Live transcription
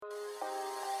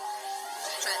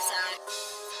What's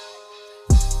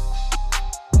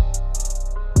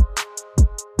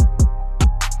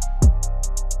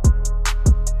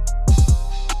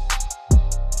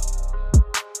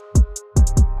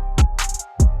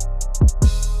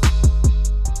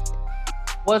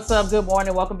up? Good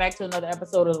morning. Welcome back to another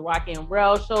episode of the Rocky and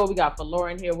Rel Show. We got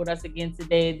Folarin here with us again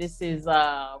today. This is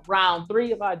round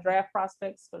 3 of our draft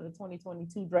prospects for the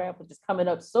 2022 draft, which is coming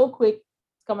up so quick.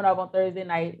 It's coming up on Thursday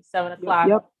night, 7 o'clock.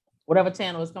 Yep. Whatever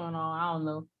channel is coming on. I don't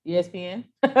know. ESPN?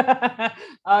 I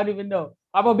don't even know.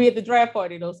 I'm going to be at the draft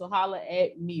party, though, so holla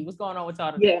at me. What's going on with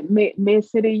y'all today? Yeah,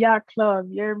 Mid-City Yacht Club.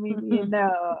 You hear me?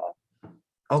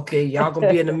 Okay, y'all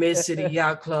gonna be in the Mid-City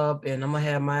Yacht Club, and I'm gonna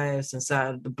have my ass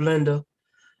inside the blender.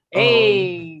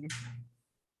 Hey.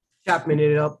 Chopping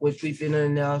it up with people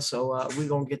in there. So we're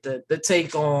gonna get the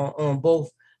take on both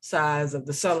sides of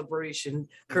the celebration,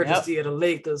 courtesy of the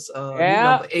Lakers,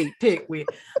 number 8 pick.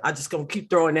 I just gonna keep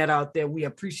throwing that out there. We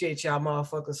appreciate y'all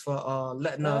motherfuckers for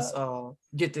letting us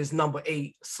get this number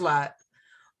 8 slot.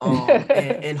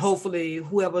 And hopefully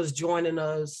whoever's joining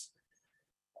us,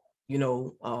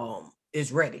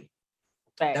 is ready.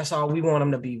 That's all we want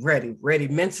them to be ready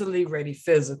mentally, ready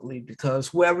physically, because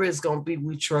whoever it's gonna be,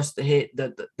 we trust the head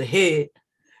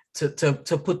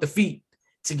to put the feet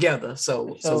together.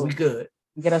 So we good.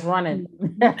 Get us running.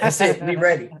 That's it. Be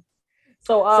ready.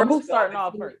 So who's starting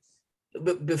off first?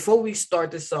 But before we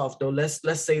start this off, though, let's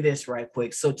say this right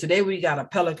quick. So today we got a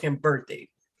Pelican birthday,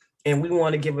 and we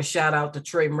want to give a shout out to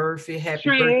Trey Murphy. Happy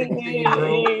birthday to you,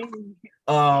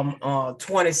 bro.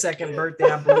 22nd birthday,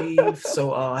 I believe.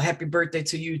 So happy birthday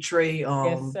to you, Trey.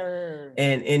 Yes, sir.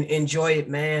 And enjoy it,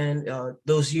 man.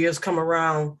 Those years come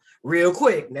around real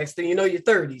quick. Next thing you know, you're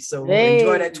 30. So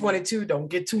enjoy that 22. Don't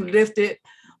get too lifted.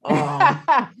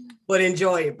 But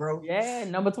enjoy it, bro. Yeah,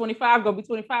 number 25 gonna be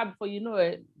 25 before you know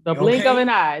it. The blink of an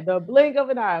eye.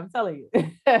 I'm telling you.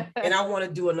 And I want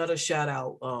to do another shout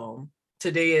out.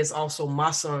 Today is also my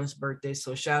son's birthday,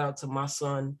 so shout out to my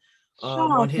son.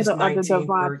 On his 19th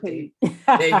birthday.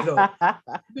 There you go.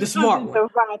 The smart one.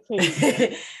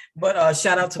 But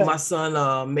shout out to my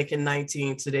son making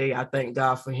 19 today. I thank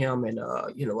God for him. And,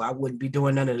 I wouldn't be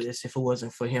doing none of this if it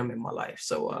wasn't for him in my life.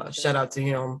 So shout out to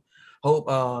him. Hope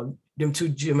them two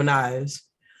Geminis,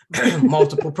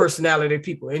 multiple personality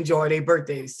people, enjoy their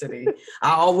birthdays today.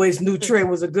 I always knew Trey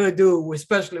was a good dude,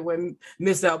 especially when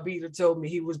Miss Albita told me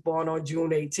he was born on June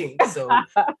 18th. So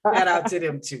shout out to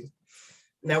them too.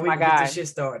 Now we can get this shit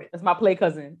started. That's my play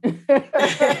cousin.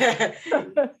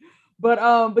 But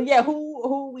yeah,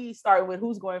 who we start with?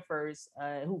 Who's going first?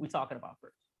 Who we talking about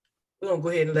first? We're gonna go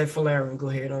ahead and let Folarin go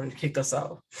ahead and kick us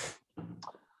off.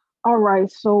 All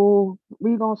right, so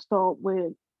we're gonna start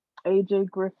with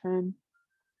AJ Griffin,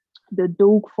 the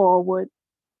Duke forward,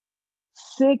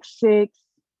 6'6",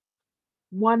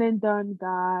 one and done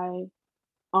guy.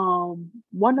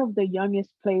 One of the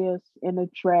youngest players in the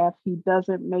draft. He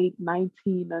doesn't make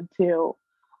 19 until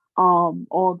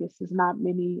August. There's not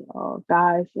many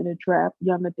guys in the draft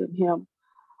younger than him.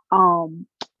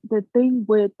 The thing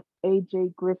with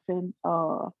AJ Griffin,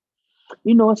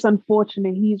 it's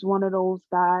unfortunate. He's one of those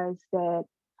guys that,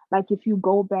 like, if you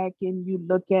go back and you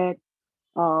look at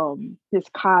his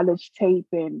college tape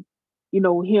and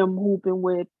him hooping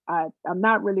with, I'm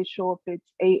not really sure if it's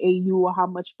AAU or how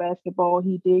much basketball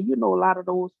he did. A lot of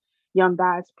those young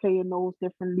guys play in those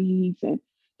different leagues and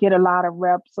get a lot of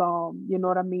reps,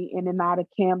 in and out of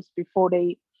camps before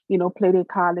they, play their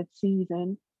college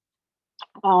season.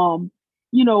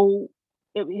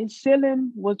 His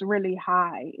ceiling was really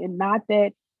high, and not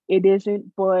that it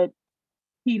isn't, but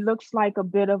he looks like a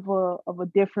bit of a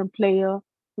different player.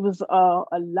 It was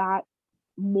a lot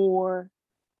more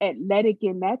athletic,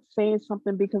 and that's saying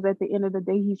something, because at the end of the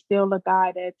day, he's still a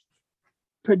guy that's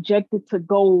projected to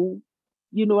go,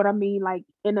 like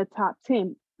in the top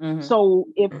 10. Mm-hmm. So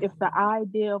if the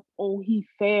idea of he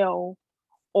fell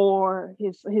or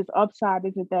his upside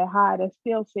isn't that high, that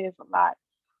still says a lot.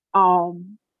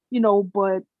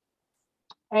 But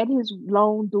at his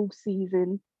lone Duke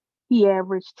season, he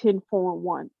averaged 10, 4, and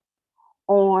 1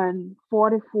 on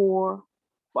 49,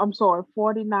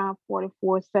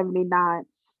 44, 79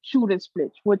 shooting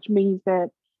splits, which means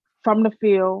that from the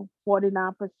field,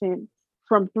 49%,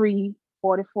 from 3,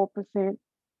 44%,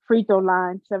 free throw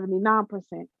line,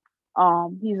 79%.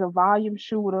 He's a volume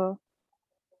shooter.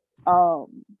 But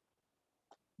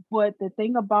the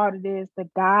thing about it is the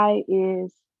guy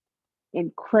is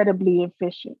incredibly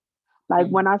efficient. Like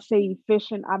when I say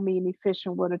efficient, I mean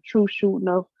efficient with a true shooting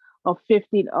of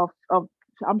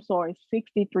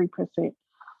 63%.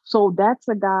 So that's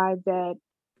a guy that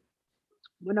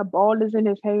when a ball is in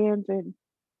his hands and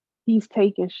he's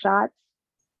taking shots,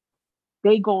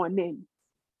 they going in.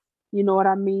 You know what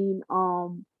I mean?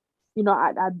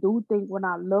 I do think when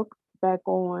I look back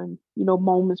on,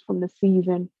 moments from the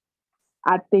season,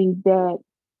 I think that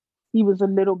he was a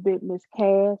little bit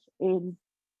miscast, and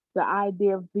the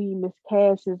idea of being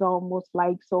miscast is almost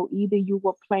like, so either you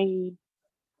were playing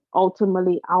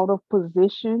ultimately out of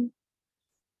position,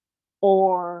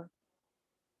 or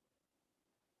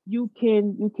you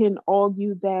can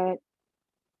argue that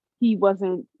he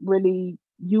wasn't really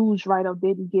used right or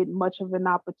didn't get much of an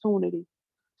opportunity. Mhm.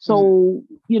 So,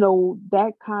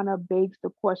 that kind of begs the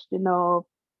question of,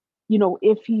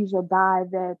 if he's a guy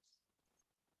that's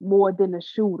more than a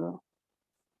shooter.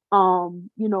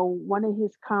 One of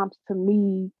his comps to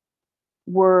me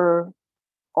were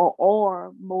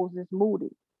or Moses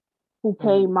Moody, who Mhm.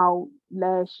 came out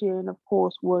last year and of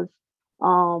course was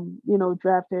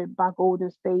drafted by Golden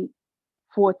State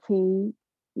 14.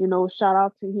 Shout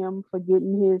out to him for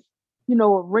getting his,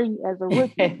 a ring as a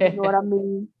rookie. You know what I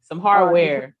mean? Some This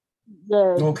hardware.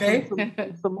 yeah, Okay.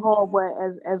 some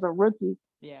hardware as a rookie.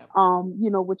 Yeah.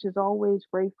 Which is always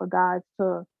great for guys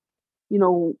to,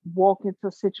 walk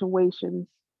into situations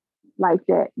like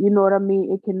that. You know what I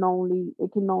mean? It can only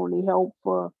help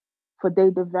for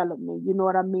their development. You know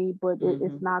what I mean? But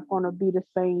it's Mhm. not gonna be the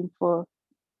same for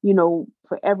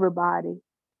everybody.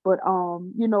 But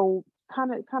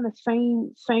kind of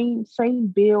same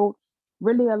build,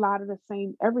 really a lot of the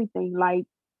same everything, like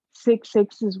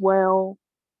 6'6" as well.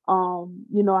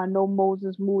 I know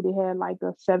Moses Moody had like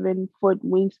a 7-foot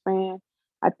wingspan.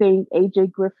 I think AJ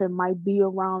Griffin might be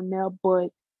around there,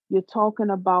 but you're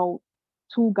talking about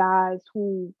two guys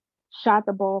who shot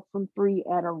the ball from three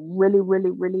at a really, really,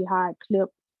 really high clip.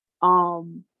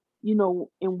 And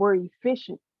were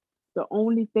efficient. The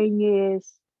only thing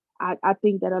is, I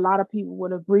think that a lot of people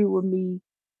would agree with me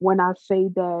when I say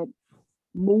that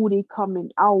Moody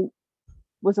coming out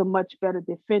was a much better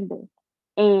defender.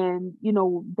 And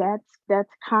that's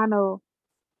kind of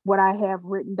what I have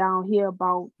written down here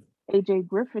about AJ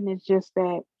Griffin, is just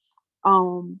that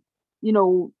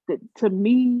to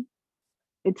me,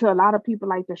 and to a lot of people,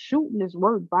 like, the shooting is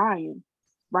worth buying,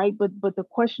 right? But the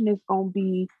question is gonna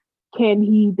be, can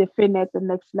he defend at the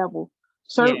next level? Yeah.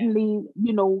 Certainly,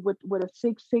 with a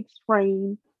 6'6"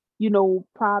 frame,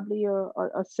 probably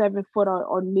a 7 foot,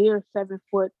 or near 7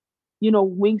 foot,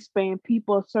 wingspan.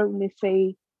 People certainly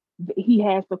say he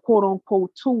has the quote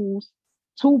unquote tools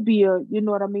to be you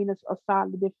know what I mean, a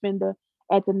solid defender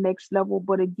at the next level.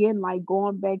 But again, like,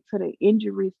 going back to the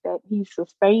injuries that he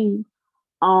sustained,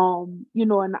 and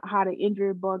how the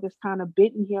injury bug is kind of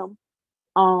bitten him.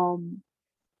 Um,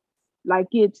 like,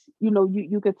 it's,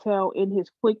 you could tell in his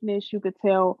quickness, you could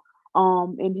tell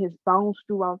in his bounce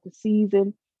throughout the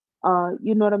season.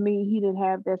 You know what I mean? He didn't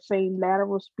have that same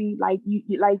lateral speed. Like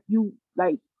you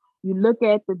look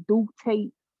at the Duke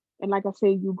tape, and like I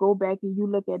said, you go back and you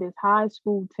look at his high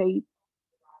school tape,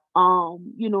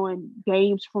 and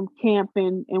games from camp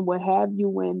and what have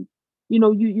you, and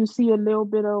you see a little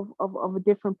bit of a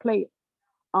different player.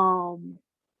 Um,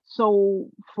 so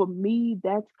for me,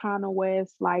 that's kind of where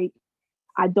it's like,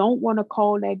 I don't want to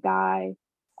call that guy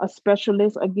a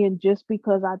specialist again, just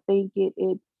because I think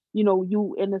you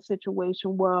in a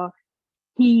situation where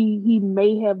he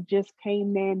may have just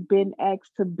came in, been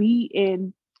asked to be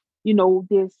in,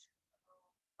 this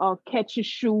catch and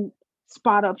shoot,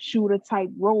 spot up shooter type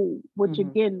role, which Mhm.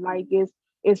 again, like, is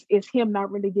him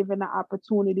not really given the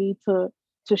opportunity to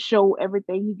show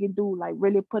everything he can do, like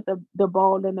really put the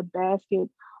ball in the basket,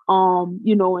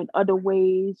 in other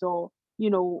ways, or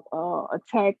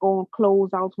attack on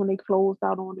closeouts when they closed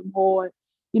out on him hard.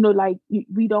 Like,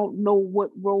 we don't know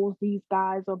what roles these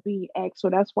guys are being asked. So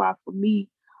that's why for me,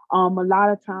 a lot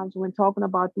of times when talking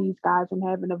about these guys and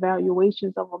having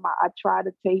evaluations of them, I try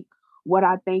to take what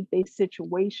I think their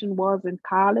situation was in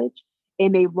college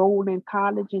and they role in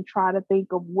college, and try to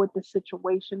think of what the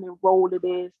situation and role it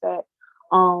is that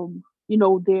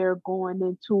they're going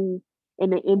into in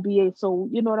the NBA. So,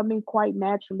 you know what I mean? Quite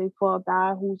naturally, for a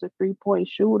guy who's a 3-point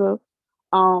shooter,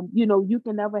 you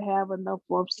can never have enough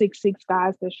of 6'6"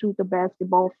 guys that shoot the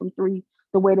basketball from three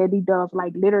the way that he does.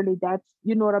 Like, literally, that's,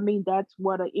 you know what I mean? That's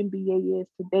what an NBA is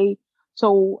today.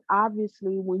 So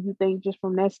obviously, when you think just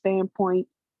from that standpoint,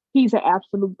 he's an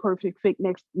absolute perfect fit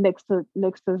next to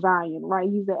Zion, right?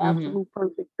 He's an Mhm. absolute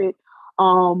perfect fit.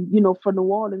 For New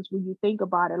Orleans, when you think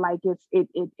about it, like, it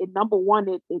number one,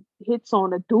 it hits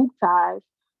on the Duke ties,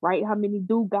 right? How many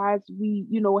Duke guys we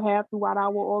have throughout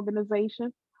our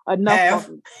organization? Enough of Have.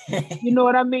 them. You know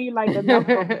what I mean? Like, enough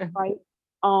of them, right?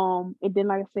 And then,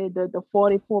 like I said, the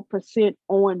 44%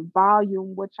 on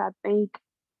volume, which I think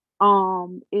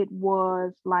it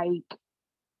was like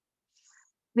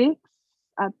six.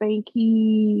 I think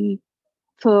he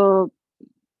took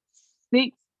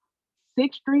six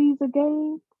six threes a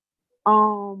game.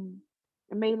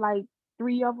 And made like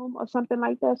three of them or something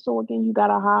like that. So again, you got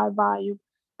a high volume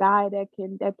guy that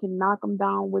can knock them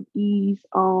down with ease.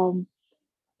 And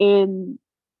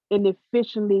and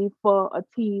efficiently for a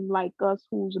team like us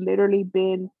who's literally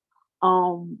been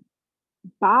um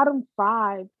bottom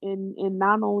five in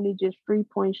not only just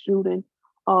 3-point shooting,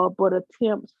 but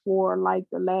attempts for like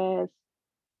the last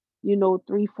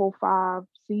 3, 4, 5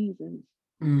 seasons.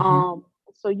 Mm-hmm.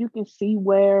 So you can see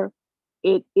where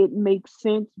it makes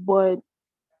sense, but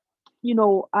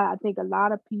I think a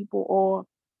lot of people are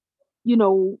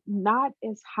not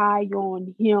as high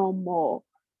on him, or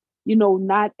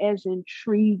not as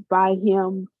intrigued by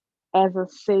him as a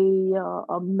say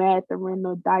a Matherin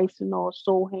or Dyson or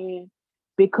Sohan,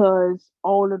 because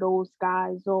all of those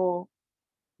guys are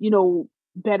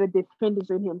better defenders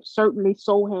than him. Certainly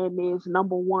Sohan is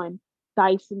number one,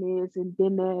 Dyson is, and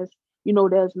then there's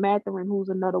Matherin, who's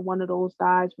another one of those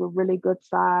guys with really good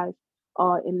size,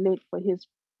 and lit for his,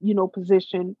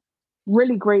 position.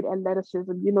 Really great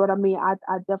athleticism. You know what I mean? I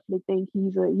definitely think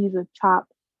he's a top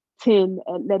 10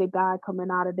 athletic guy coming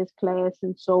out of this class.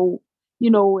 And so,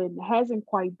 it hasn't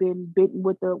quite been bitten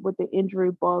with the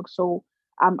injury bug. So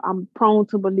I'm prone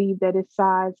to believe that his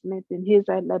size, length, and his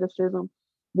athleticism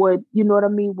would, what I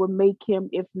mean, would make him,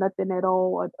 if nothing at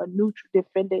all, a neutral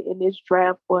defender in this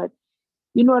draft. But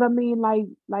you know what I mean? Like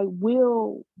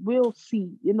we'll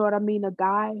see. You know what I mean? A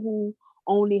guy who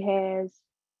only has,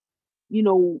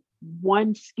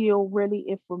 one skill really.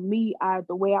 And for me,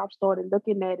 the way I've started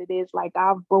looking at it is like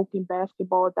I've broken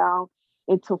basketball down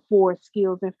into four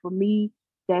skills. And for me,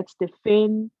 that's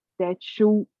defend, that's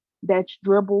shoot, that's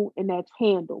dribble, and that's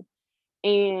handle.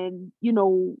 And,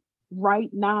 right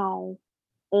now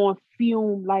on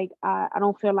film, like I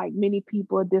don't feel like many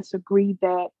people disagree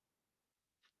that,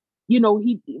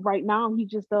 he right now he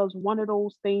just does one of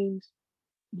those things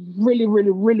really,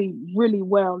 really, really, really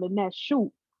well, and that's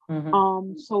shoot.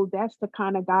 So that's the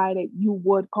kind of guy that you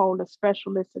would call a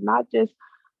specialist, and not just.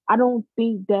 I don't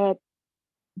think that,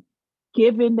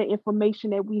 given the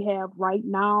information that we have right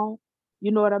now,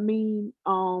 you know what I mean,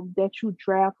 that you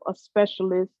draft a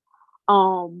specialist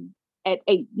at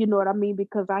 8. You know what I mean?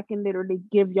 Because I can literally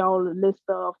give y'all a list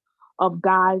of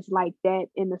guys like that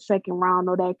in the second round,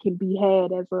 or that can be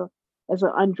had as an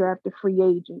undrafted free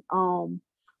agent.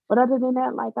 But other than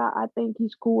that, like I think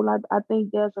he's cool. I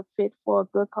think there's a fit for a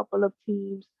good couple of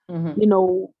teams, and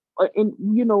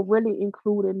really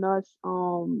including us,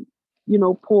 Portland,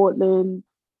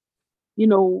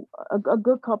 a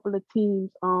good couple of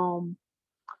teams.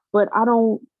 But I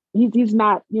don't. He's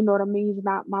not. You know what I mean. He's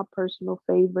not my personal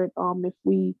favorite. If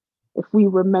we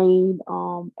remain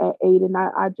at 8, and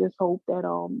I just hope that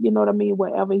you know what I mean.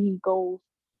 Wherever he goes,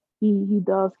 he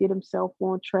does get himself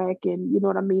on track, and you know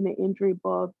what I mean. The injury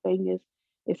bug thing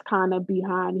is kind of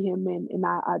behind him, and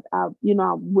I I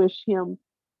wish him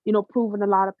proving a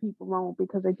lot of people wrong,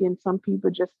 because again, some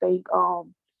people just think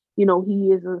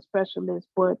he is a specialist,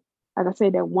 but like I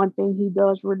said, that one thing he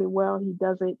does really well, he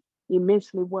does it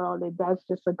immensely well, and that's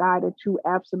just a guy that you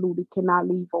absolutely cannot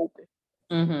leave open.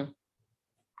 Mm-hmm.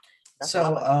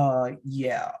 So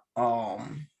yeah.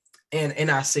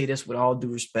 And I say this with all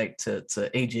due respect to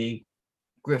AJ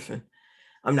Griffin.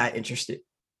 I'm not interested.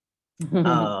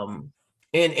 And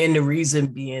the reason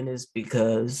being is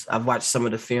because I've watched some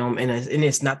of the film, and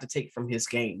it's not to take from his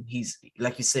game. He's,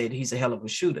 like you said, he's a hell of a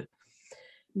shooter.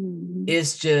 Mhm.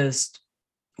 It's just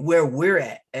where we're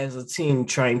at as a team,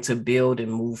 trying to build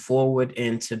and move forward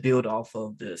and to build off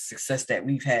of the success that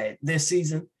we've had this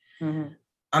season.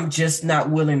 I'm just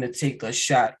not willing to take a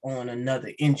shot on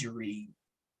another injury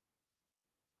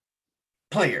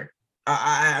player.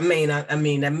 I mean,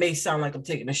 that may sound like I'm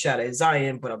taking a shot at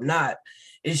Zion, but I'm not.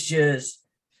 It's just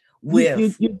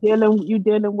with you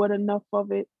dealing with enough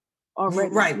of it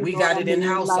already. right. We got it in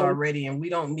house already, and we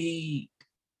don't need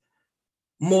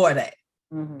more of that.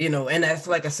 And that's,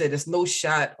 like I said, there's no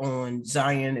shot on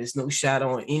Zion. There's no shot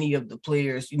on any of the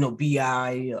players,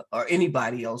 BI or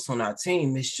anybody else on our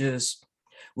team. It's just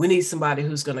we need somebody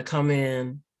who's going to come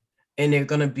in and they're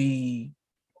going to be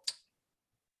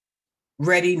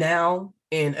ready now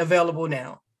and available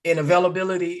now. And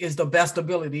availability is the best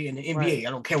ability in the NBA. Right.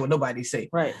 I don't care what nobody say.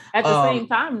 Right. At the same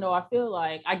time, though, I feel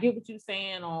like I get what you're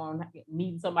saying on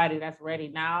needing somebody that's ready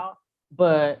now,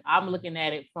 but I'm looking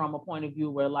at it from a point of view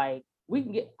where, like, we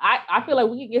can get. I feel like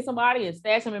we can get somebody and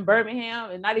stash them in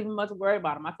Birmingham and not even much worry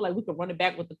about them. I feel like we could run it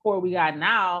back with the core we got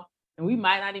now, and we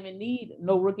might not even need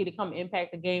no rookie to come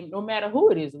impact the game, no matter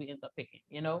who it is we end up picking.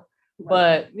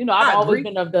 But I've always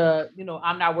been of the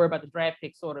I'm not worried about the draft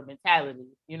pick sort of mentality.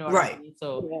 You know what I mean?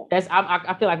 So that's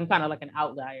I feel like I'm kind of like an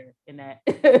outlier in that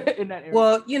in that area.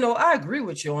 Well, I agree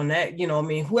with you on that. I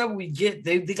mean, whoever we get,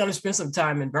 they're gonna spend some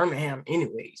time in Birmingham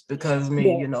anyways, because I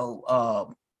mean,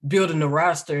 building the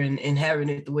roster and having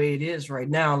it the way it is right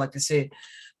now, like I said,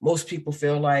 most people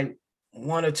feel like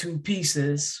one or two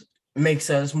pieces makes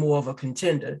us more of a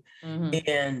contender.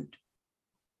 And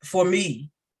for me,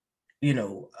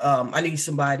 I need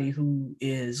somebody who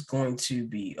is going to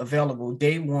be available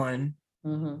day one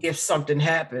if something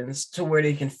happens, to where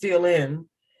they can fill in.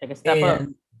 They can step up.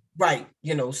 Right,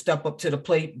 step up to the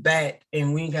plate, bat,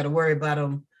 and we ain't got to worry about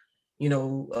them,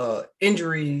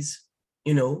 injuries.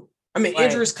 I mean,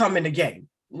 injuries come in the game.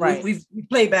 Right. We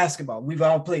play basketball. We've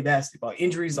all played basketball.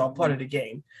 Injuries are part of the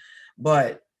game.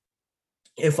 But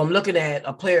if I'm looking at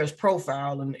a player's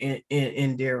profile and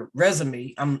in their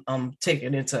resume, I'm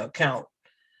taking into account,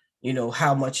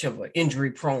 how much of an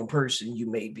injury prone person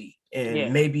you may be.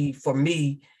 And maybe for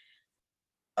me,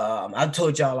 I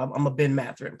told y'all I'm a Ben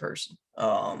Mathurin person.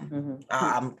 I'm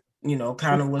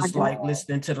kind of was like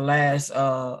listening to the last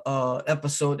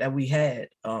episode that we had.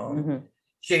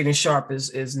 Shaden Sharp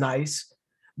is nice,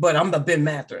 but I'm the Ben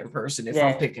Mathurin person if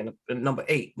I'm picking number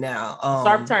 8 now.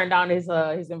 Sharp turned down his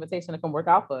invitation to come work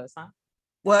out for us, huh?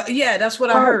 Well, yeah, that's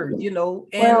what I heard. And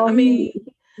I mean,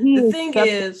 the thing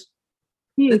is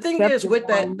with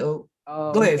that though.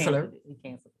 Go ahead, Folarin.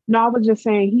 No, I was just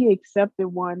saying he accepted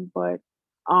one, but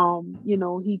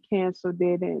he canceled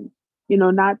it, and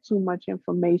not too much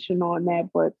information on that,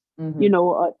 but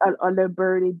a little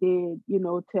birdie did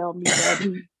tell me that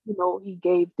he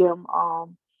gave them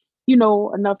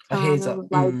enough time. It was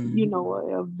like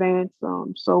advance.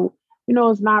 So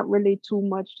it's not really too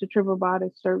much to trip about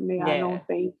it. Certainly, I don't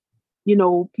think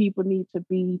people need to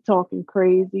be talking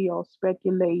crazy or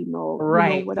speculating or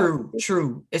whatever.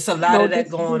 True. It's a lot of that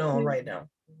going on right now.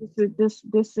 This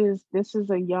is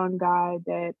a young guy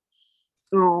that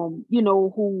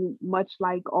who, much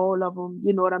like all of them,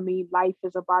 you know what I mean, life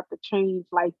is about to change,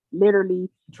 like literally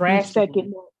the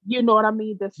second,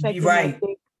 the second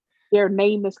that their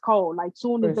name is called, like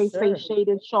soon as they say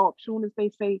Shaden Sharp, soon as they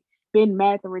say Ben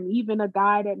Mathurin, even a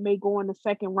guy that may go in the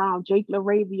second round, Jake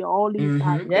LaRavia, all these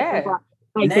guys,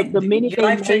 like the minute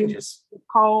their name is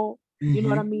called, you know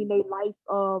what I mean, they life,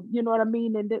 you know what I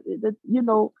mean, and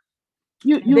you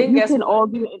can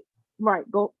argue,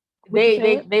 right? Go.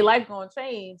 They life gonna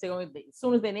change. As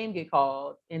soon as their name get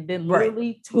called, and then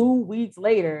literally 2 weeks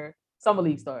later, summer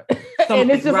league start,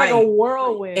 and it's just like a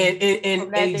whirlwind.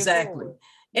 And exactly.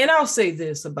 And I'll say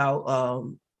this about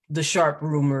the Sharp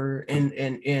rumor and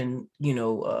him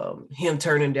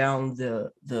turning down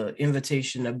the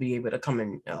invitation to be able to come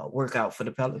and work out for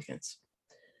the Pelicans.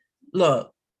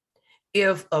 Look,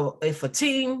 if a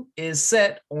team is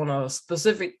set on a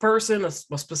specific person, a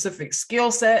specific skill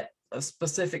set, a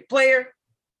specific player,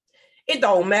 it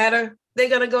don't matter. They're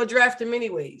gonna go draft him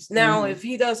anyways. Now, if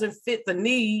he doesn't fit the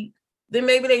need, then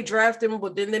maybe they draft him,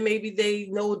 but then maybe they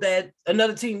know that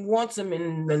another team wants him,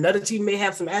 and another team may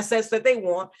have some assets that they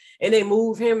want, and they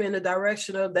move him in the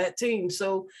direction of that team.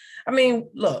 So, I mean,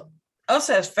 look, us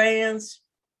as fans,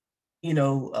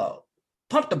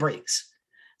 pump the brakes.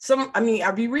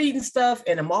 I be reading stuff,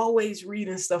 and I'm always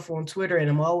reading stuff on Twitter, and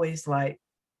I'm always like,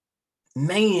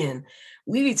 man,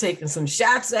 we be taking some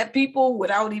shots at people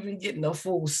without even getting a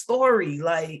full story.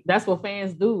 Like, that's what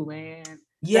fans do, man.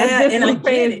 Yeah, and I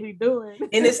get it.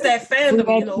 And it's that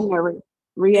fandom,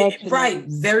 reactionary. Right,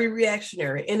 very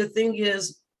reactionary. And the thing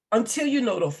is, until you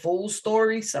know the full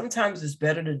story, sometimes it's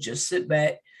better to just sit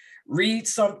back, read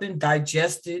something,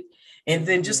 digest it, and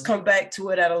then just come back to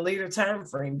it at a later time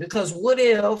frame. Because what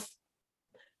if,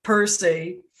 per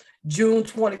se, June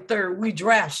 23rd, we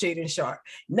draft Shaden Sharp?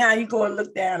 Now you go and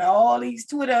look down at all these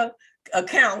Twitter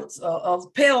accounts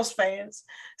of Pels fans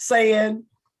saying,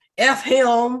 F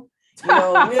him, he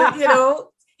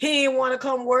didn't want to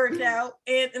come work out.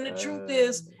 And the truth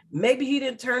is, maybe he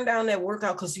didn't turn down that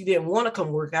workout because he didn't want to come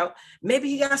work out. Maybe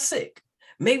he got sick.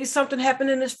 Maybe something happened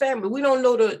in his family. We don't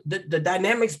know the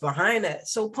dynamics behind that.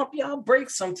 So pump y'all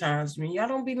brakes sometimes. I mean, y'all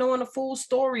don't be knowing the full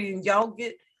story, and y'all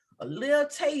get a little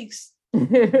taste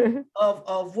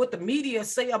of what the media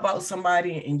say about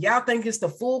somebody, and y'all think it's the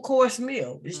full course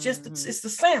meal. It's just it's the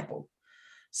sample.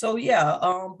 So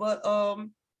but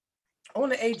on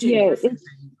the AJ Griffin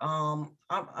thing,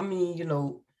 I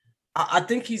mean, I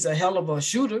think he's a hell of a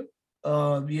shooter,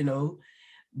 but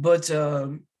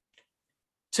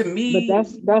to me, but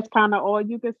that's kind of all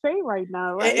you can say right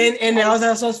now, right? And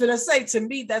that's what I was going to say. To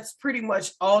me, that's pretty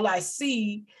much all I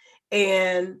see.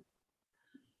 And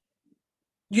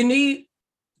you need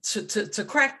to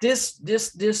crack this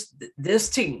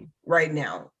team right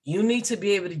now, you need to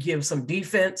be able to give some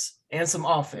defense and some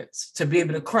offense to be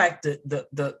able to crack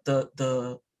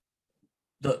the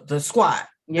squad.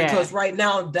 Yeah. Because right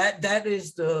now that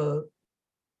is the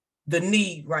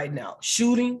need right now,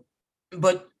 shooting,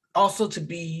 but also to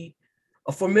be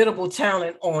a formidable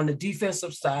talent on the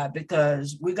defensive side,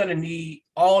 because we're going to need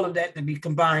all of that to be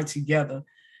combined together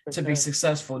to be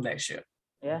successful next year.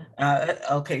 Yeah.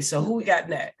 Okay, so who we got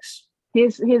next?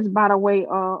 His by the way,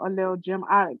 a little Jim,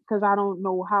 because I don't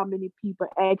know how many people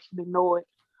actually know it,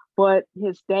 but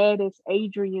his dad is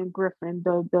Adrian Griffin,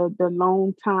 the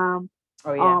long time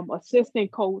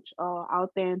assistant coach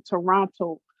out there in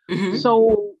Toronto. Mm-hmm.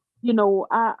 So, you know,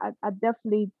 I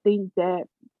definitely think that,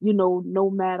 you know, no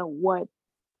matter what,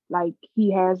 like,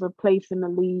 he has a place in the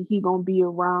league, he gonna be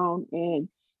around, and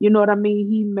you know what I mean?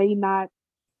 He may not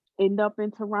end up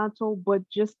in Toronto, but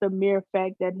just the mere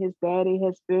fact that his daddy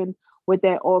has been with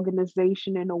that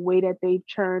organization in a way that they've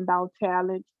churned out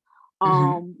talent,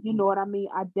 you know what I mean?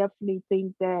 I definitely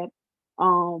think that,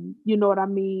 you know what I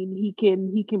mean, he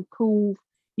can prove,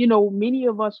 you know, many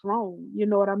of us wrong, you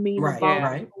know what I mean, right, about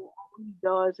right. You know, all he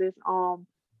does is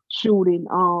shooting.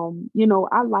 You know,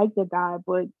 I like the guy,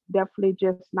 but definitely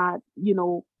just not, you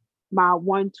know, my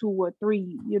 1, 2, or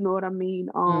 3, you know what I mean?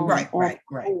 Right. Board,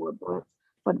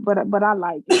 but I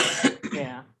like it.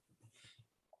 Yeah.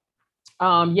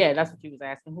 Yeah, that's what you was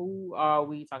asking. Who are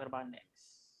we talking about next?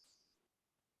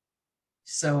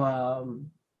 So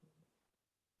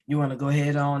you want to go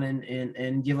ahead on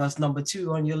and give us number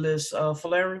 2 on your list,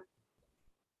 Folarin?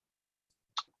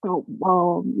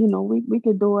 Oh, you know, we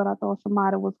could do it. I thought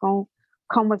somebody was gonna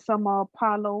come with some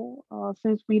Apollo,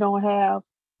 since we don't have.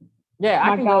 Yeah,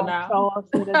 I can go now. Charles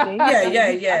today.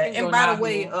 yeah. And by the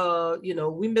way, you know,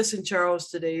 we missing Charles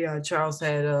today. Charles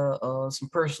had some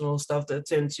personal stuff to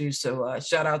attend to, so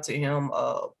shout out to him.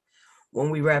 When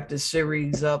we wrap this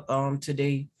series up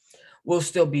today, we'll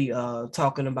still be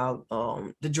talking about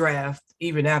the draft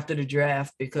even after the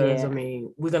draft, because I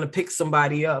mean, we're gonna pick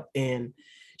somebody up, and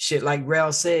shit, like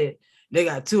Rel said, they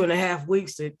got 2.5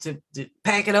 weeks to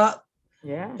pack it up.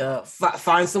 Yeah.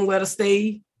 Find somewhere to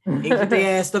stay and get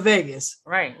their ass to Vegas.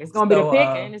 Right. It's gonna be the pick,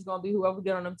 and it's gonna be whoever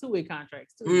get on them 2-way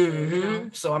contracts too. Mm-hmm. So, you know.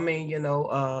 So I mean, you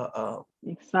know,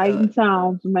 exciting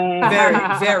times, man.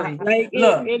 Very. Like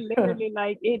it literally,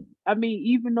 like it. I mean,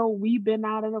 even though we've been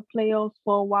out of the playoffs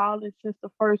for a while and since the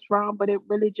first round, but it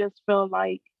really just felt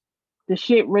like the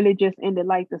shit really just ended,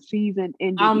 like the season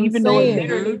ended, though it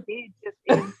literally did just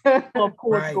end. Of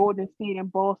course, right. Golden State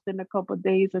and Boston a couple of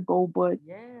days ago, but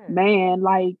man,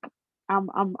 like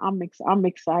I'm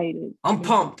excited. I'm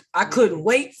pumped. I couldn't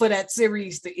wait for that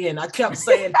series to end. I kept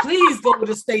saying, please go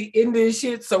to State in this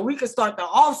shit so we can start the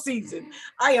off season.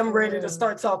 I am ready to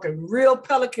start talking real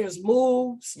Pelicans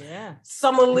moves,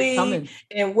 summer league,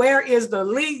 and where is the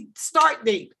league start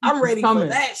date? I'm ready for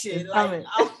that shit. Like,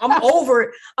 I'm over it.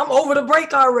 I'm over the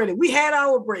break already. We had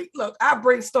our break. Look, our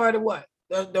break started what?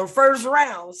 The first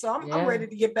round. So I'm ready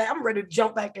to get back. I'm ready to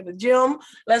jump back in the gym.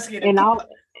 Let's get it.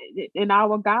 And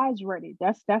our guys ready.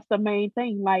 That's the main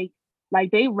thing. Like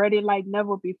they ready like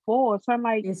never before. So I'm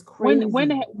like, it's crazy.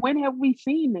 When have we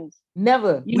seen this?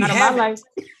 Never. We haven't.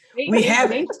 We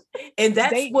haven't. And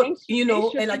that's what, you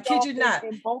know, and I kid you not.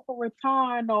 In Boca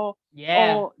Raton or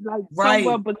like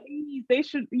somewhere Belize, they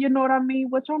should, you know what I mean?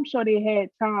 Which I'm sure they had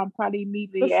time probably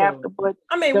immediately after. But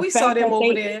I mean, we saw them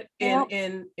over there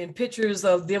in pictures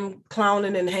of them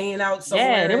clowning and hanging out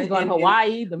somewhere. Yeah, they was going to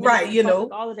Hawaii, you know,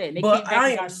 all of that. But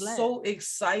I am so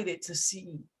excited to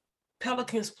see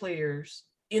Pelicans players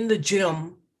in the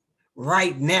gym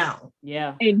right now.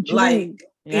 Yeah. In June. Like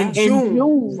in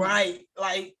June. Right.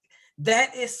 Like,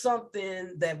 that is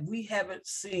something that we haven't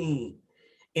seen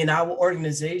in our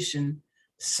organization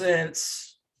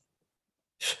since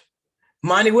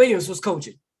Monty Williams was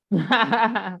coaching. No,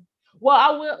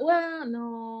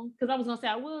 because I was gonna say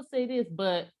I will say this,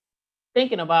 but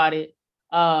thinking about it,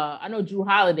 I know Drew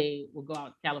Holiday would go out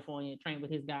to California and train with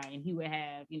his guy, and he would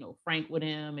have, you know, Frank with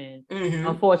him, and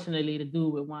unfortunately the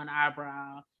dude with one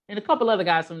eyebrow, and a couple other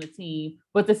guys from the team.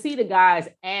 But to see the guys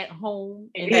at home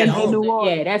in New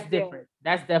Orleans, that's different.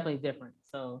 That's definitely different.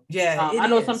 So I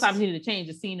know sometimes you need to change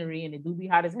the scenery, and it do be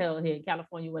hot as hell here in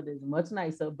California. Weather is much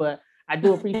nicer, but I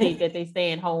do appreciate that they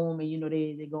staying home, and you know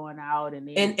they're going out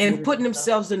and putting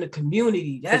themselves in the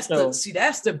community. That's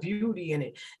that's the beauty in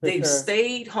it. They've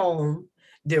stayed home.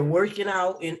 They're working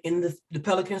out in the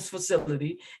Pelicans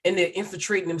facility, and they're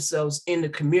infiltrating themselves in the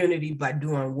community by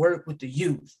doing work with the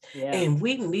youth. Yeah. And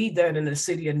we need that in the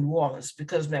city of New Orleans,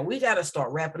 because, man, we got to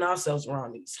start wrapping ourselves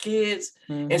around these kids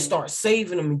and start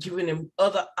saving them and giving them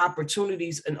other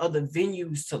opportunities and other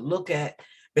venues to look at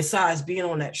besides being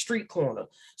on that street corner.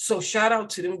 So shout out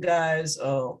to them guys.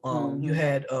 You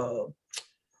had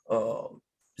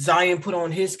Zion put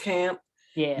on his camp.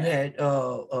 Yeah. You had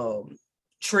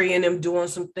Trey and them doing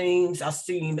some things. I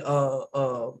seen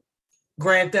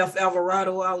Grand Theft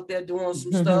Alvarado out there doing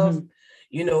some stuff,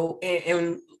 you know,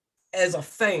 and as a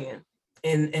fan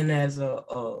and as a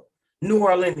New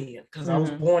Orleanian, because I was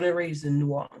born and raised in New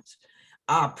Orleans,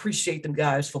 I appreciate them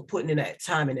guys for putting in that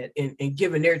time and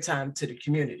giving their time to the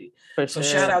community. So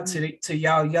shout out to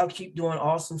y'all. Y'all keep doing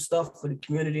awesome stuff for the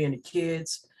community and the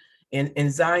kids.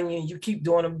 And Zion, you keep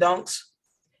doing them dunks.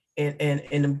 And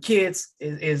them kids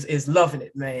is loving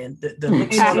it, man. The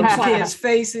looks on them kids'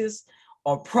 faces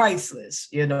are priceless,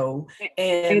 you know.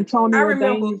 And Antonio I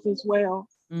remember Davis as well.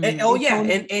 And, and AD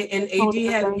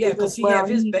had because he had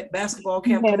his basketball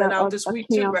camp coming out this week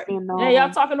too, right? Yeah,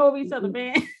 y'all talking over each other,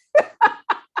 man.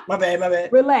 My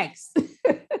bad. Relax.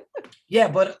 Yeah,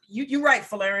 but you're right,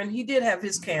 Folarin. He did have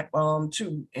his camp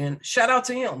too, and shout out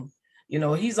to him. You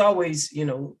know, he's always, you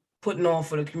know, putting on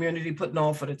for the community, putting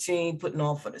on for the team, putting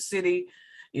on for the city,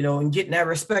 you know, and getting that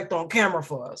respect on camera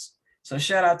for us. So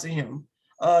shout out to him.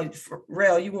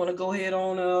 Rel, you want to go ahead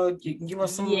on give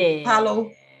us some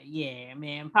Paolo? Yeah,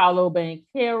 man. Paolo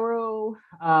Banchero,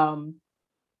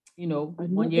 you know,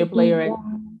 1 year player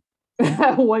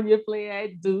at 1 year player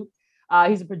at Duke.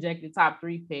 He's a projected top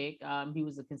 3 pick. He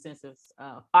was a consensus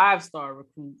 5-star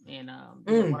recruit and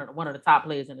one of the top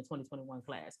players in the 2021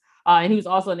 class. And he was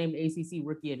also named ACC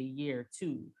Rookie of the Year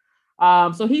too.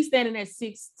 So he's standing at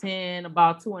 6'10",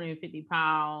 about 250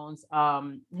 pounds.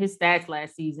 His stats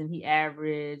last season, he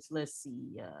averaged, looks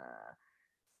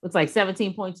like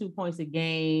 17.2 points a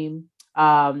game,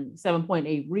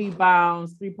 7.8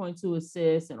 rebounds, 3.2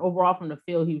 assists, and overall from the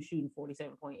field, he was shooting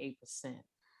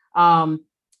 47.8%.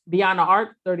 Beyond the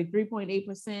arc,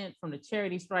 33.8%. From the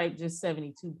charity stripe, just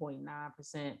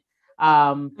 72.9%.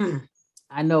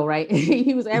 I know, right?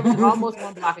 He was averaging almost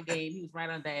 1 block a game. He was right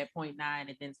under at 0.9.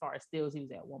 And then as far as steals, he was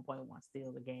at 1.1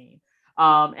 steals a game.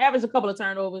 Averaged a couple of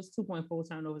turnovers, 2.4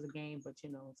 turnovers a game. But,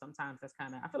 you know, sometimes that's I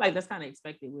feel like that's kind of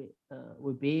expected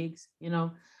with bigs, you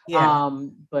know? Yeah.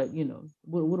 But, you know,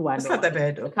 what do I know? It's not that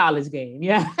bad, though. The college game.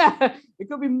 Yeah. It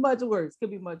could be much worse.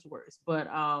 But,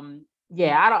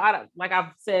 yeah, I don't like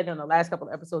I've said in the last couple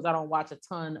of episodes, I don't watch a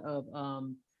ton of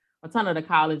the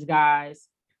college guys.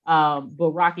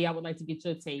 But Rocky, I would like to get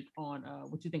your take on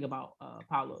what you think about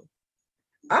Paolo.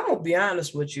 I'm gonna be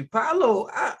honest with you, Paolo.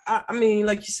 I mean,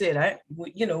 like you said,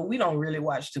 we don't really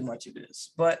watch too much of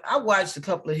this, but I watched a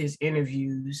couple of his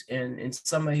interviews and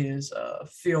some of his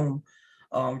film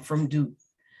from Duke.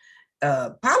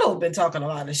 Paolo been talking a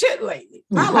lot of shit lately.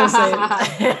 Paolo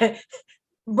said,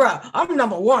 "Bro, I'm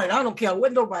number one. I don't care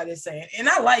what nobody's saying," and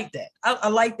I like that. I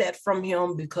like that from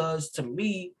him because to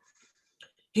me,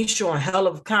 he's showing hell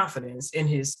of confidence in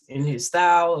his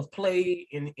style of play,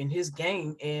 in his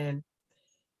game. And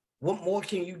what more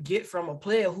can you get from a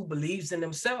player who believes in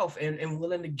himself and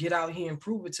willing to get out here and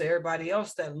prove it to everybody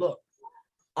else that, look,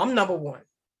 I'm number one.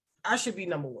 I should be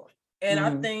number one. And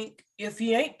I think if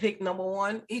he ain't picked number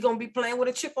one, he's going to be playing with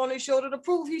a chip on his shoulder to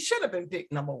prove he should have been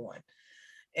picked number one.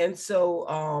 And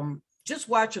so just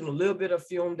watching a little bit of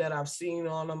film that I've seen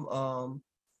on him,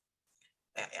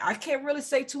 I can't really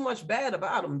say too much bad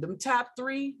about them. Them top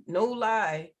 3, no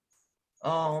lie,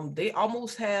 they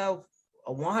almost have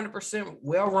a 100%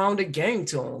 well-rounded game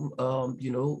to them.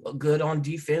 You know, good on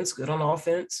defense, good on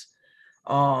offense.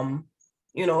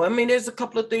 You know, I mean, there's a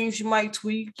couple of things you might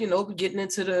tweak, you know, getting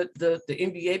into the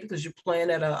NBA because you're playing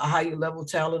at a higher level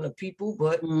talent of people.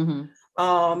 But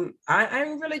I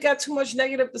ain't really got too much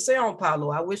negative to say on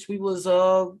Paolo. I wish we was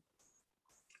up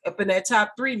in that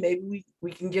top 3. Maybe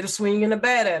we can get a swing and a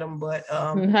bat at him, but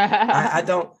I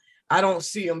don't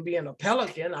see him being a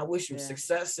Pelican. I wish him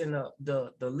success in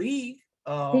the league.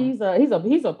 He's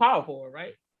a power forward,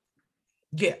 right?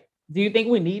 Yeah. Do you think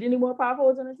we need any more power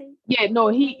forwards on the team? Yeah, no,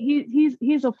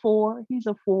 he's a 4. He's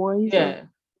a 4. He's a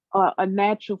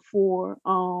natural 4.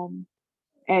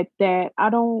 At that, I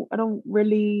don't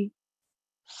really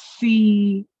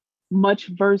see much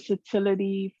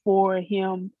versatility for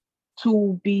him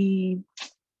to be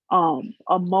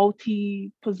a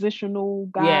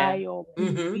multi-positional guy or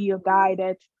be a guy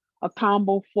that's a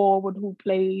combo forward who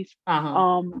plays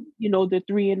you know, the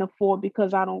 3 and the 4,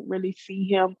 because I don't really see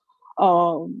him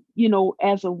you know,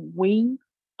 as a wing.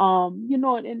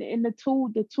 And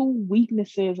the two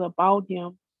weaknesses about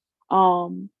him,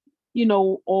 um,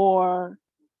 or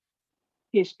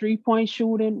his 3-point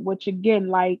shooting, which again,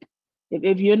 like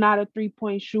if you're not a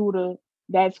 3-point shooter,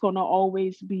 that's gonna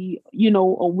always be,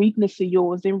 a weakness of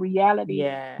yours. In reality,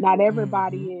 Yeah. not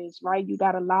everybody is, right? You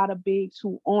got a lot of bigs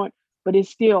who aren't, but it's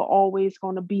still always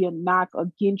gonna be a knock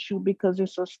against you because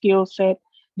it's a skill set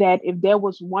that if there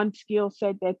was one skill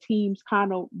set that teams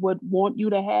kind of would want you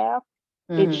to have,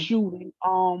 it's Mm-hmm. shooting.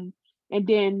 And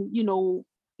then,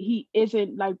 he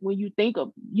isn't like when you think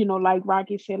of, like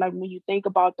Rocky said, like when you think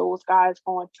about those guys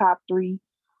going top three,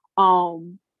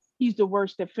 um, he's the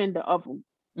worst defender of them.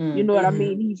 You know what I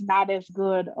mean? He's not as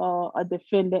good a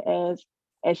defender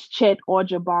as Chet or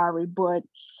Jabari, but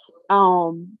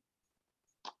um,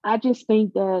 I just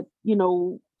think that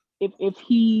if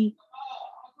he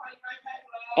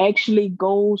actually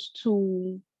goes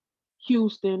to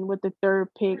Houston with the third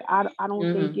pick, I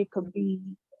don't think Mm-hmm. it could be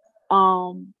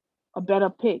um a better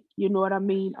pick. You know what I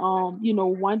mean?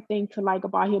 One thing to like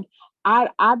about him, I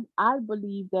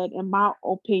believe that in my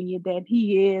opinion that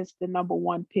he is the number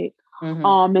one pick.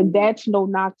 Mm-hmm. And that's no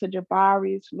knock to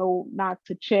Jabari, it's no knock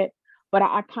to Chet, but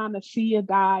I kind of see a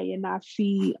guy and I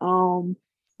see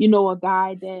a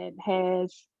guy that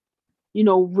has,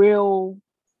 real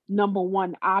number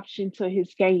one option to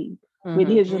his game with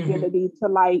Mm-hmm. his ability to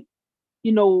like,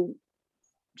 you know,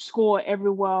 score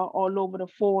everywhere all over the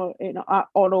floor and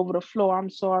all over the floor. I'm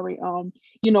sorry.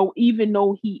 Even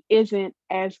though he isn't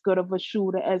as good of a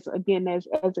shooter as again as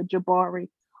a Jabari,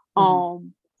 Mm-hmm.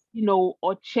 um,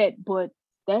 or Chet, but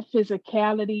that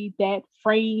physicality, that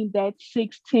frame, that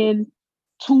 6'10",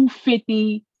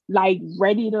 250, like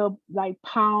ready to like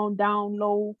pound down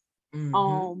low.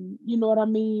 You know what I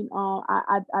mean?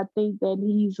 I think that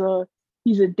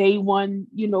he's a day one,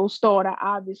 starter.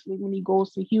 Obviously, when he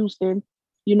goes to Houston,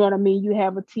 you know what I mean. You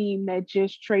have a team that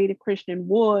just traded Christian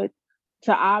Wood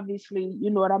to obviously, you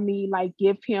know what I mean, like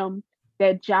give him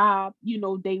that job.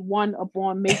 Day one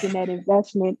upon making that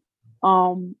investment,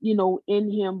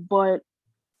 in him. But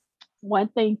one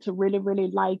thing to really, really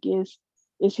like is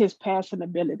his passing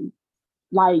ability,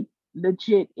 like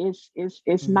legit is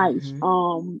nice.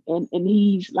 And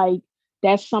he's like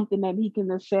that's something that he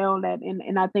can excel at,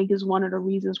 and I think is one of the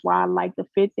reasons why I like the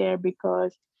fit there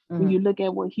because when Mm-hmm. you look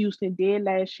at what Houston did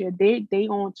last year, they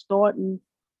aren't starting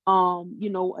a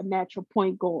natural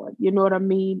point guard. You know what I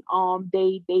mean?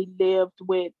 They lived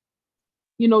with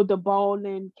the ball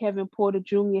in Kevin Porter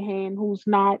Jr. hand, who's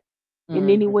not in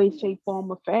any Mm-hmm. way, shape, form,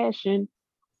 or fashion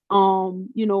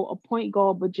a point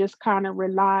guard, but just kind of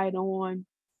relied on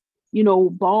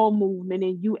ball movement,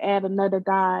 and you add another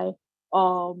guy,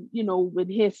 with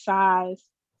his size,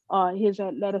 his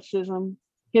athleticism,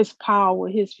 his power,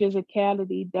 his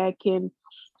physicality that can,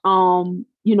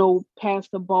 pass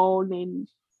the ball and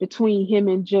between him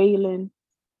and Jalen.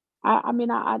 I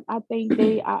mean, I think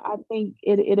I think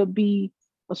it'll be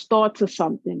a start to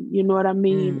something. You know what I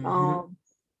mean?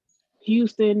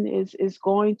 Houston is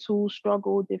going to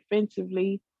struggle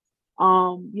defensively.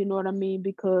 You know what I mean?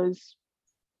 Because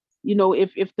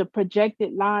if the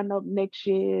projected lineup next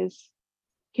year is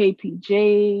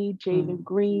KPJ, Jalen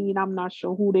Green, I'm not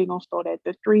sure who they're gonna start at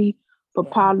the three, but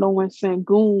Yeah. Paolo and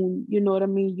Sangoon, you know what I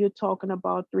mean? You're talking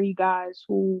about three guys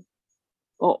who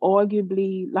are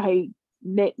arguably like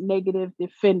net negative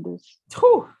defenders.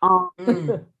 Whew. Um,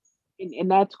 and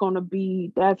that's gonna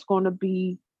be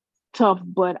tough,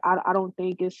 but I don't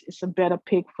think it's a better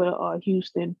pick for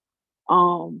Houston.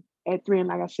 At three, and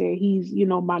like I said, he's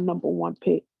my number one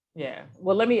pick. Yeah.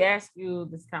 Well, let me ask you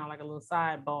this kind of like a little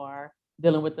sidebar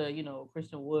dealing with the,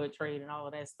 Christian Wood trade and all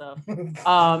of that stuff.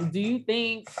 What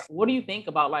do you think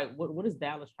about like what is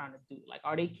Dallas trying to do? Like,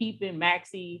 are they keeping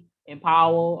Maxi and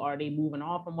Powell? Or are they moving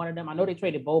on from one of them? I know they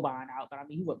traded Boban out, but I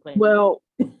mean he wasn't playing.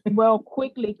 Well,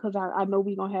 quickly because I know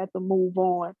we're gonna have to move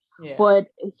on. Yeah. But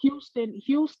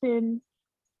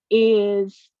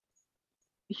is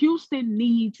Houston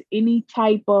needs any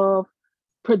type of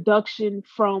production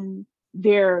from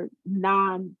their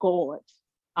non-guards.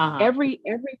 Uh-huh.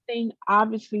 Everything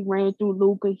obviously ran through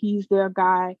Luca. He's their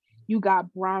guy. You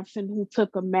got Bronson who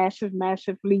took a massive,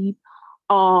 massive leap.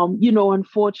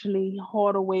 Unfortunately,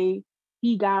 Hardaway,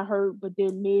 he got hurt, but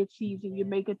then mid-season you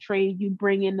make a trade, you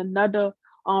bring in another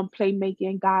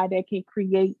playmaking guy that can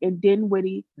create and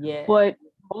Dinwiddie. Yeah. But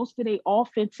most of their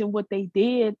offense and what they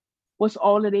did was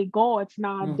all of their guards.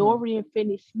 Now Mm-hmm. Dorian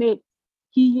Finney-Smith,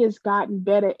 he has gotten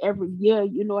better every year,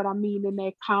 you know what I mean, in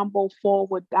that combo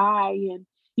forward guy, and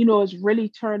is really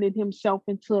turning himself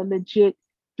into a legit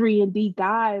 3-and-D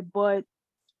guy. But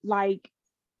like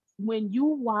when you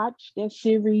watch that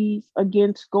series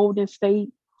against Golden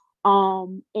State,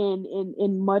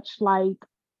 And much like,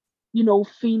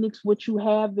 Phoenix, what you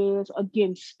have is,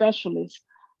 again, specialists,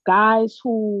 guys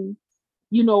who,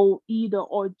 either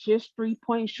are just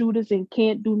 3-point shooters and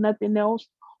can't do nothing else,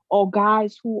 or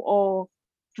guys who are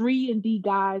 3-and-D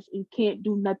guys and can't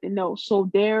do nothing else. So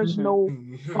there's no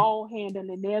ball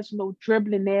handling, there's no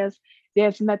dribbling,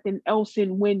 there's nothing else.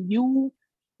 And when you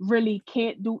really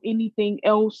can't do anything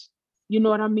else, you know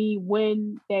what I mean?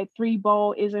 When that three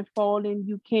ball isn't falling,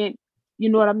 you can't, you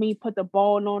know what I mean, put the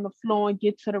ball on the floor and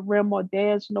get to the rim, or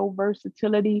there's no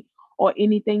versatility or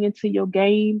anything into your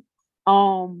game.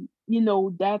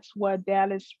 That's where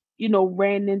Dallas,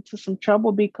 ran into some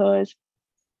trouble, because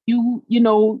you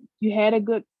had a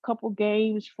good couple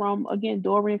games from, again,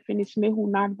 Dorian Finney-Smith,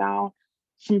 who knocked down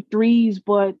some threes,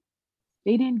 but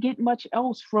they didn't get much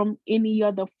else from any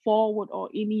other forward or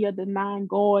any other nine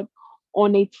guard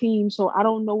on their team. So I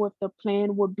don't know if the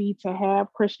plan would be to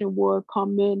have Christian Wood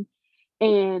come in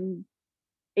and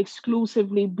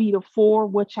exclusively be the four,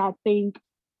 which I think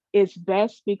is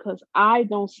best, because I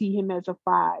don't see him as a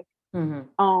 5.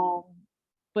 Um,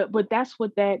 but that's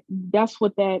what that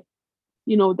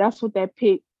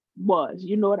pick was.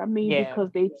 You know what I mean? Yeah.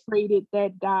 Because they traded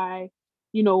that guy,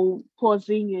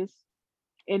 Porzingis,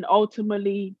 and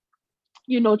ultimately,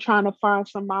 trying to find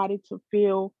somebody to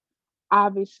fill,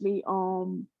 obviously,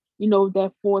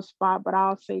 that fourth spot. But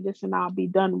I'll say this and I'll be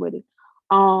done with it.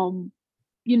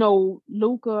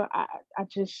 Luka, I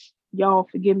just, y'all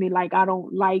forgive me, like, I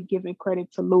don't like giving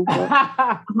credit to Luka.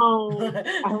 I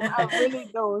really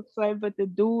don't say, but the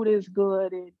dude is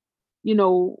good. And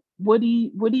what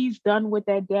he's done with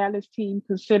that Dallas team,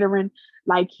 considering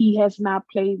like he has not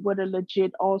played with a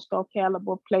legit all-star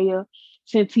caliber player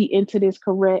since he entered his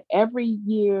career. Every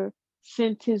year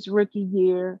since his rookie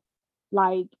year,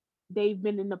 like, they've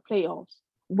been in the playoffs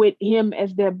with him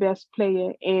as their best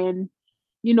player, and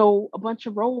a bunch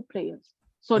of role players.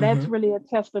 So that's really a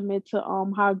testament to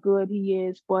how good he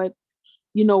is. But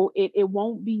it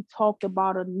won't be talked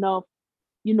about enough,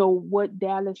 what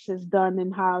Dallas has done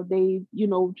and how they,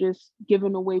 just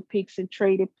given away picks and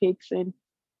traded picks. And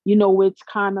it's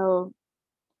kind of,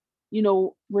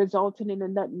 resulting in a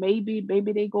nut. Maybe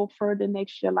they go further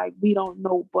next year, like, we don't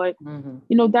know. But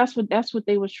that's what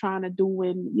they was trying to do.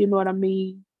 And you know what I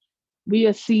mean,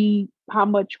 we'll see how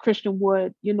much Christian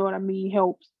Wood,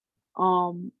 helps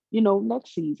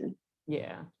next season.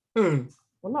 Yeah.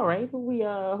 Well, all right. Who we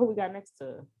got next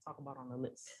to talk about on the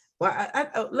list? Well,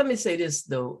 I let me say this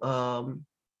though.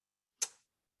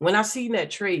 When I seen that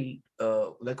trade,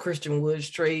 the Christian Woods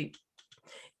trade,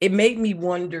 it made me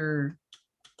wonder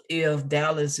if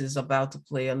Dallas is about to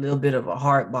play a little bit of a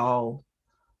hardball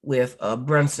with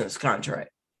Brunson's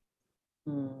contract.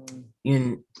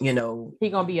 You know, he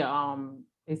gonna be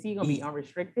is he gonna be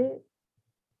unrestricted?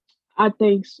 I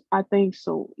think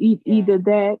so. Either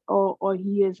that or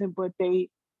he isn't, but they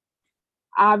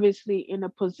obviously in a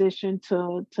position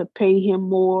to pay him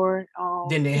more.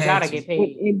 Then they gotta get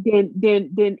paid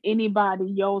than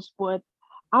anybody else. But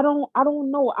I don't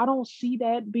know. I don't see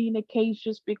that being the case,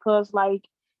 just because, like,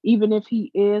 even if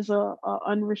he is a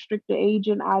unrestricted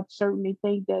agent, I'd certainly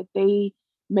think that they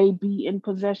may be in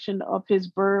possession of his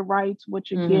bird rights,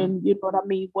 which again, you know what I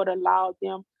mean, would allow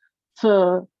them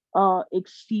to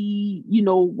exceed,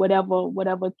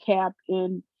 whatever cap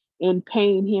in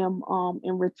paying him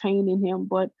and retaining him.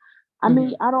 But I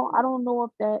mean, I don't know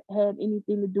if that had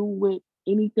anything to do with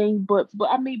anything, but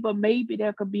maybe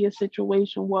there could be a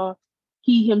situation where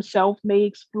he himself may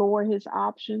explore his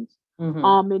options.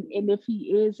 And if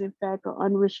he is in fact an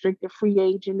unrestricted free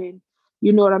agent, and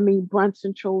you know what I mean,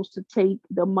 Brunson chose to take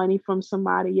the money from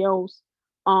somebody else,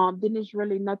 then there's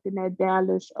really nothing that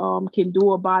Dallas can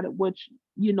do about it, which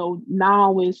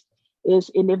now is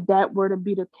and if that were to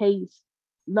be the case,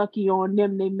 lucky on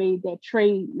them, they made that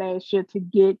trade last year to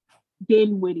get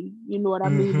Dinwiddie, you know what I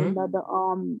mean,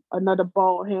 another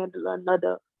ball handler,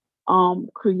 another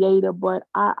creator. But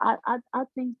I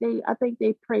think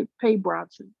they pay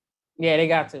Bronson. Yeah, they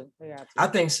got to. I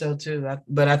think so too.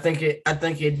 But I think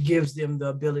it gives them the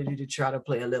ability to try to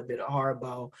play a little bit of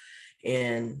hardball.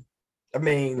 And I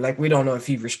mean, like, we don't know if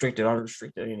he's restricted or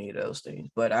unrestricted, any of those things.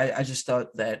 But I just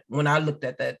thought that when I looked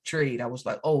at that trade, I was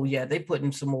like, oh yeah, they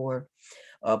putting some more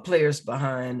players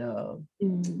behind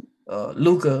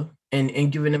Luka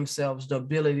and giving themselves the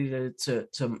ability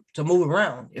to move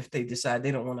around if they decide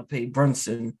they don't want to pay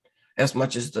Brunson as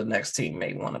much as the next team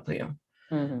may want to pay him.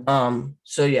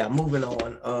 So yeah, moving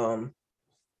on.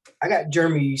 I got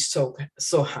Jeremy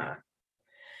Sohan.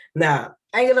 Now,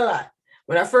 I ain't gonna lie.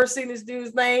 When I first seen this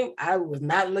dude's name, I was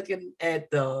not looking at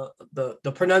the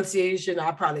pronunciation.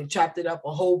 I probably chopped it up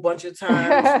a whole bunch of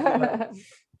times.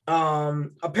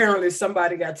 Apparently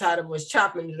somebody got tired of us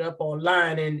chopping it up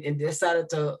online and decided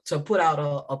to put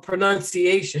out a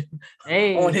pronunciation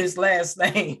on his last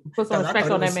name. Put some respect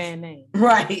on that man's name.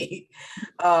 Right.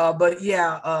 But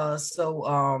yeah,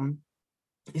 so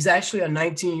he's actually a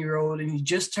 19-year-old and he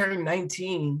just turned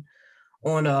 19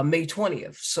 on May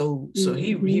 20th. So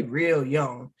he real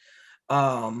young.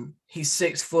 He's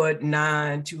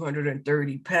 6'9",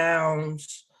 230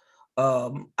 pounds,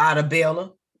 out of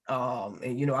Baylor.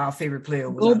 And you know, our favorite player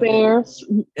was Go Bears.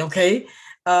 Okay.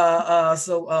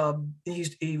 So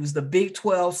he was the Big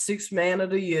 12 Sixth Man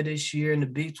of the Year this year in the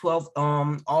Big 12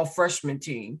 all freshman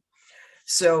team.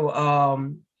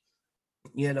 So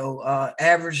you know,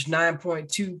 averaged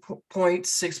 9.2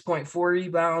 points, 6.4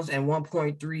 rebounds, and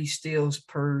 1.3 steals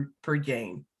per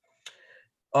game.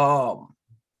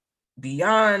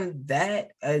 Beyond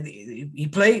that, he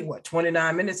played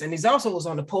 29 minutes, and he's also was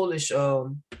on the Polish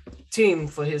team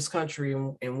for his country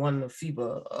and won the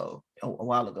FIBA a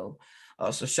while ago.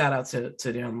 So shout out to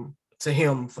him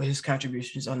for his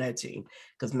contributions on that team.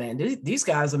 Because man, these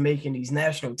guys are making these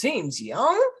national teams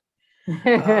young.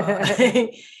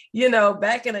 You know,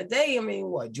 back in the day, I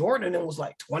mean, Jordan was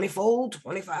like 24,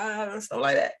 25 and stuff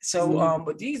like that. So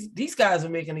but these guys are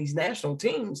making these national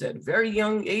teams at very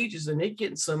young ages, and they're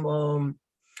getting some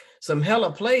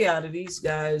hella play out of these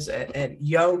guys at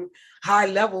young, high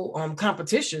level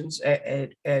competitions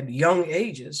at young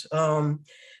ages. So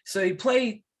he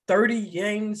played 30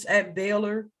 games at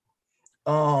Baylor.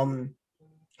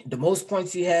 The most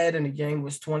points he had in the game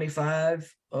was 25,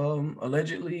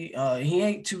 allegedly. He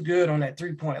ain't too good on that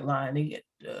 3-point line. He get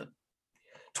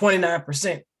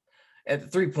 29% at the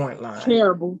 3-point line.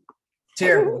 Terrible.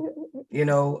 You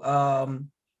know,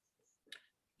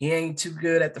 he ain't too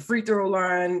good at the free throw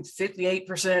line,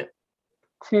 58%.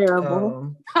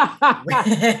 Terrible.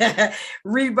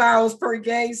 Rebounds per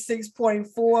game,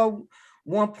 6.4.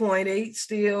 1.8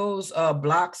 steals,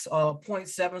 blocks,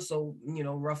 0.7. So, you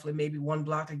know, roughly maybe one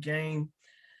block a game.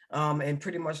 And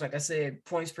pretty much, like I said,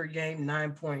 points per game,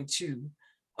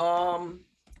 9.2.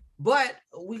 But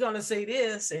we're going to say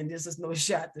this, and this is no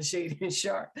shot to Shaedon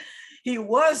Sharpe. He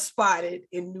was spotted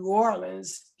in New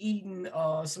Orleans eating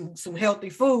some healthy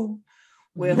food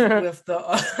with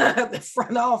the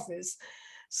front office.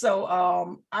 So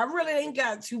I really ain't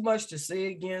got too much to say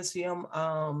against him.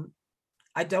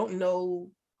 I don't know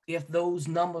if those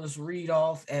numbers read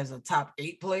off as a top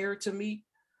 8 player to me.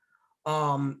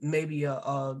 Maybe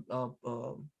what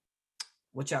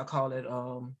y'all call it,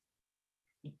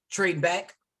 trade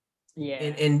back. Yeah.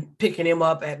 And picking him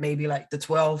up at maybe like the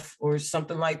 12th or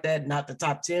something like that, not the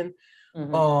top 10.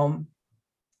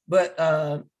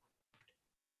 But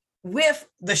with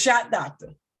the shot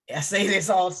doctor, I say this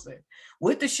also,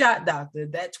 with the shot doctor,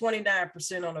 that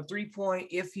 29% on a 3-point,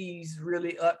 if he's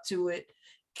really up to it,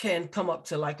 can come up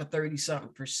to like a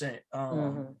 30-something%.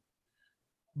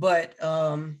 But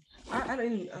I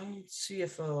didn't see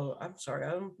if I'm sorry,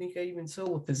 I don't think I even saw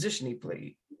what position he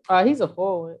played. He's a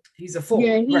forward. He's a forward.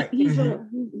 Yeah, right. He's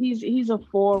a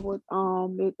forward.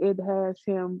 It has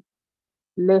him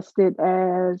listed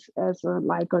as a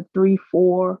like a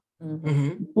 3-4.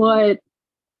 But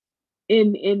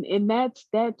and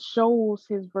that shows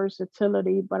his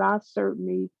versatility. But I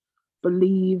certainly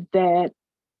believe that,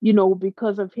 you know,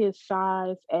 because of his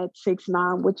size at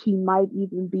 6'9", which he might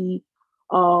even be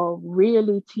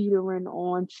really teetering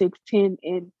on 6'10",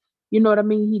 and you know what I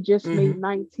mean, he just made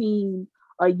 19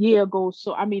 a year ago.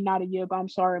 So I mean, not a year ago, I'm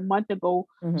sorry, a month ago.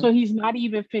 So he's not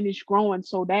even finished growing.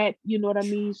 So that, you know what I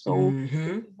mean? So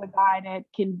he's a guy that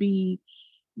can be,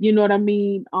 you know what I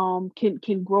mean,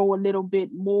 can grow a little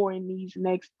bit more in these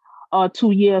next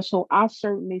 2 years. So I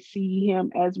certainly see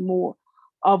him as more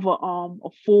of a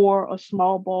 4, a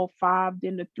small ball 5,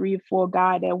 than the 3 or 4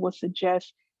 guy that would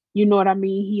suggest, you know what I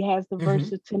mean, he has the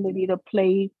versatility to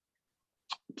play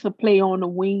on the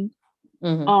wing.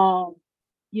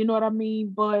 You know what I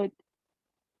mean? But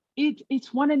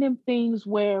it's one of them things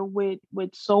where with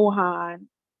Sohan,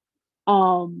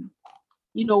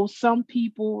 you know, some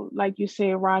people, like you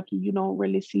said, Rocky, you don't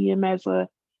really see him as a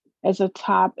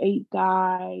top 8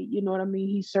 guy. You know what I mean?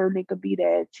 He certainly could be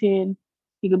that 10.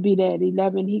 He could be that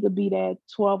 11. He could be that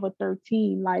 12 or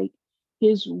 13. Like,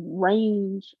 his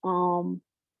range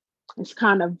is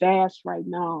kind of vast right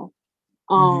now.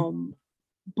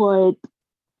 But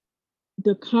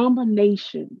the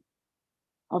combination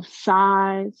of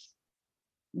size,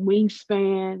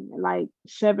 wingspan, like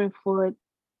 7 foot,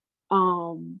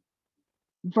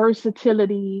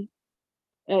 versatility,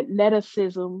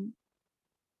 athleticism,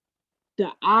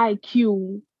 the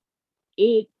IQ,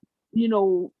 it, you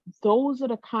know, those are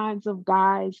the kinds of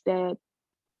guys that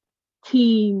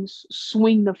teams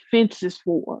swing the fences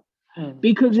for,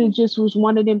 because it just was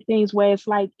one of them things where it's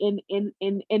like and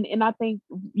I think,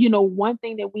 one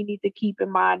thing that we need to keep in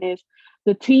mind is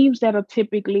the teams that are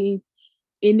typically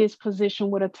in this position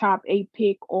with a top 8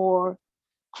 pick, or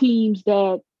teams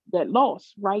that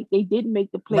lost, right? They didn't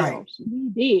make the playoffs. Right. We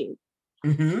did.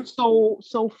 Mm-hmm.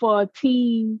 So for a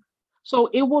team, so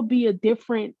it would be a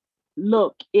different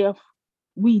look if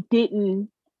we didn't,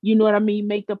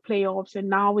 make the playoffs. And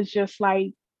now it's just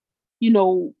like, you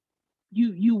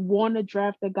want to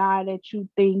draft a guy that you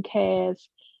think has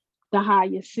the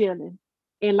highest ceiling.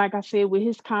 And like I said, with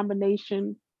his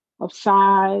combination of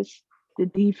size, the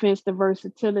defense, the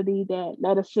versatility, the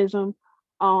athleticism,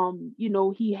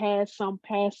 he has some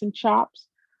passing chops.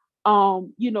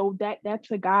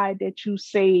 That's a guy that you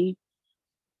say,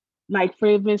 like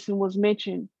Fred Vincent was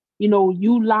mentioned,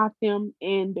 you lock them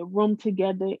in the room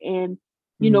together, and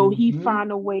he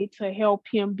find a way to help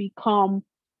him become,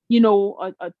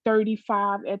 a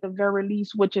 35 at the very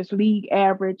least, which is league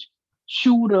average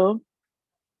shooter.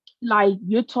 Like,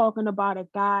 you're talking about a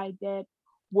guy that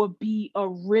would be a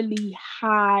really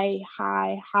high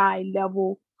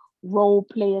level role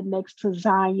player next to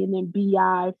Zion and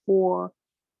BI for,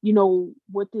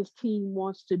 what this team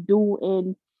wants to do.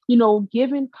 And,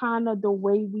 given kind of the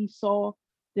way we saw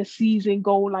the season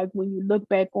go, like when you look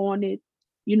back on it,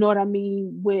 you know what I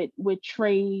mean, with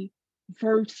Trey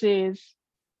versus,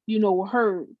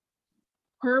 Herb.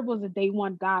 Herb was a day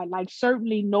one guy. Like,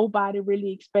 certainly nobody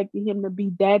really expected him to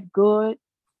be that good,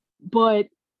 but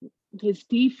his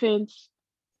defense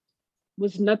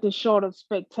was nothing short of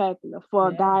spectacular for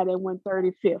a guy that went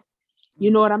 35th.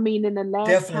 You know what I mean? And the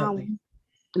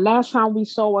last time we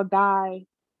saw a guy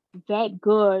that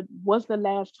good was the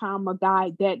last time a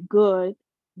guy that good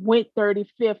went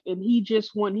 35th, and he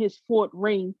just won his 4th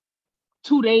ring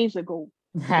 2 days ago.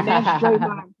 And that's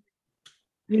Draymond.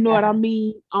 You know what I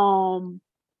mean?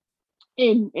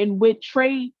 And with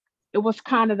Trey, it was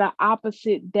kind of the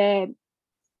opposite, that,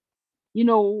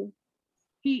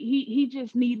 he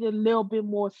just needed a little bit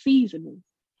more seasoning.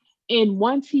 And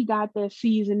once he got that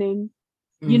seasoning,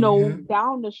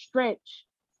 down the stretch,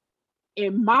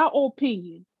 in my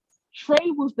opinion,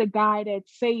 Trey was the guy that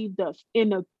saved us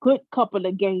in a good couple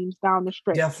of games down the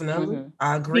stretch. Definitely.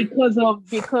 I agree. Because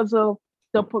of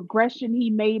the progression he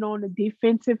made on the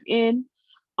defensive end.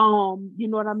 You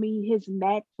know what I mean? His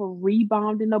knack for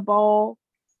rebounding the ball.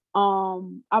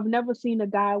 I've never seen a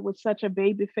guy with such a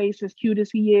baby face, as cute as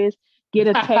he is, get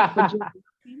attacked for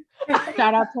just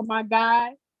shout out to my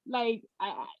guy. Like,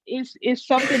 it's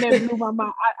something that blew my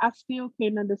mind. I still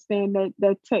can't understand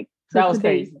that tech. That was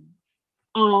today. Crazy.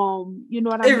 You know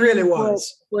what I mean? It really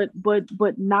was.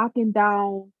 But knocking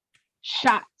down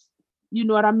shots, you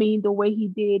know what I mean? The way he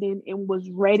did, and was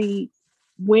ready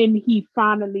when he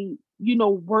finally,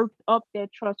 worked up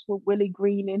that trust with Willie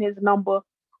Green, and his number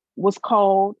was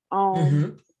called.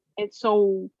 And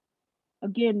so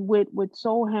again, with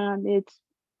Sohan, it's,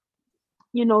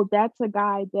 that's a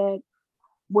guy that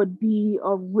would be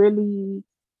a really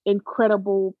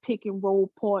incredible pick and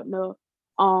roll partner,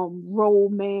 role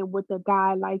man with a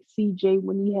guy like CJ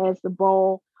when he has the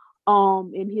ball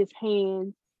in his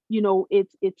hands.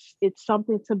 It's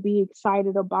something to be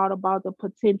excited about the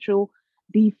potential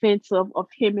defense of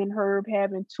him and Herb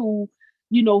having two,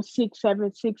 6'7",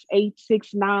 6'8",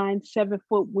 6'9",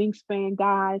 7-foot wingspan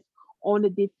guys on the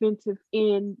defensive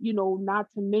end,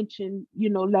 not to mention,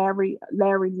 Larry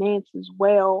Nance as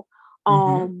well.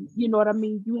 You know what I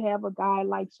mean? You have a guy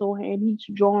like Sohan, he's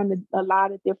drawing a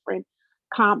lot of different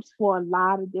comps for a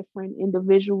lot of different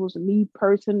individuals. Me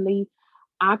personally,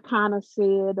 I kind of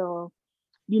said, a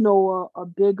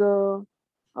bigger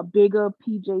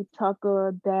PJ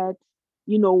Tucker that's,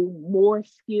 more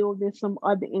skilled in some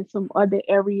other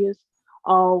areas,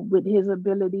 with his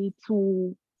ability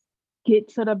to get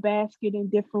to the basket in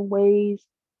different ways,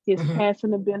 his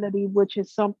passing ability, which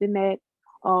is something that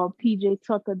PJ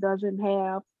Tucker doesn't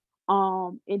have,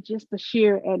 and just the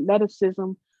sheer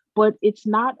athleticism. But it's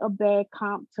not a bad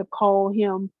comp to call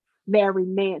him Larry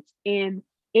Nance, and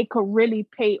it could really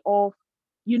pay off,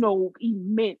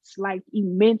 immense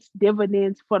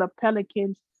dividends for the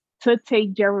Pelicans to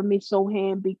take Jeremy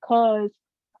Sohan, because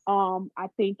I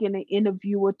think in an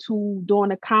interview or two during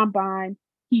the combine,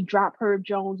 he dropped Herb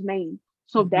Jones' name.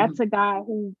 So that's a guy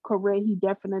who he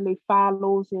definitely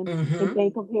follows, and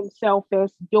think of himself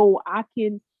as, I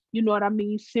can, you know what I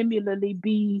mean, similarly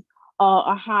be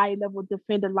a high level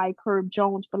defender like Herb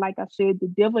Jones. But like I said, the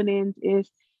dividends is,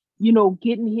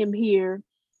 getting him here,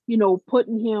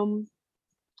 putting him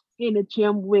in a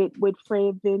gym with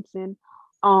Fred Vincent,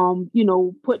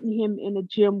 putting him in a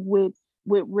gym with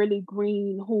Really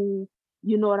Green, who,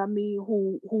 you know what I mean,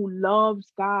 who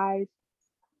loves guys,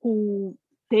 who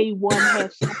day one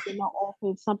has something to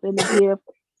offer, something to give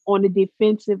on the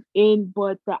defensive end,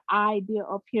 but the idea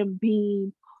of him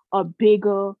being a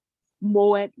bigger,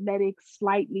 more athletic,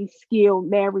 slightly skilled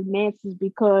Larry Nance is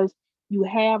because you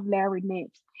have Larry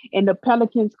Nance. And the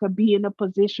Pelicans could be in a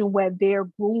position where they're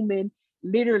grooming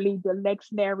literally the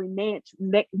next Larry Nance,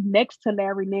 next to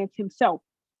Larry Nance himself,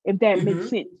 if that makes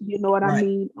sense. You know what I Right.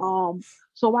 mean?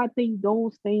 So I think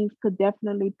those things could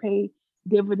definitely pay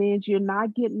dividends. You're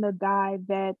not getting a guy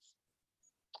that's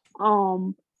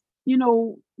um,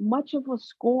 much of a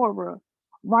scorer,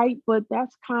 right? But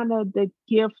that's kind of the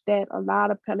gift that a lot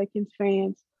of Pelicans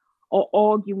fans are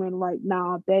arguing right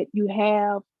now, that you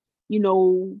have, you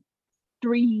know,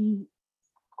 three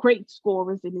great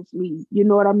scorers in this league. You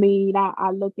know what I mean?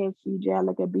 I look at CJ, I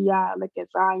look at BI, I look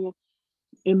at Zion.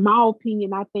 In my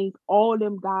opinion, I think all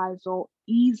them guys are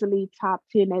easily top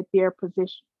 10 at their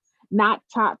position. Not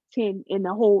top 10 in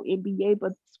the whole NBA,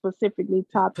 but specifically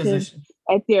top 10 Position.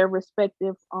 at their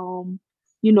respective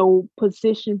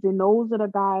positions. And those are the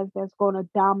guys that's gonna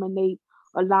dominate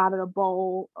a lot of the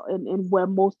ball, and where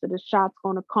most of the shots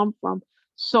gonna come from.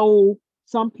 So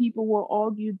some people will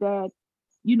argue that,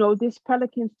 this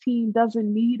Pelicans team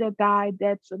doesn't need a guy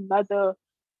that's another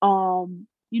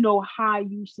high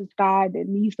usage guy that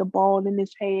needs the ball in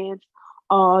his hands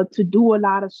to do a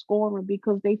lot of scoring,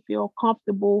 because they feel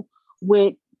comfortable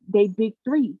with their big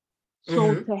three.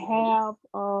 So to have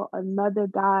another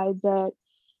guy that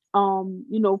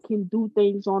can do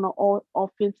things on an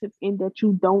offensive end that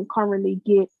you don't currently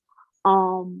get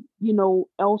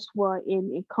elsewhere,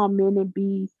 and come in and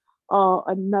be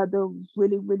another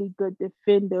really, really good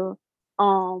defender.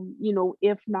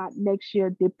 If not next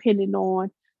year, depending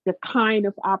on the kind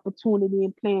of opportunity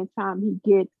and playing time he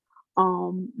get,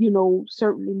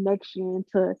 certainly next year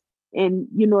into, and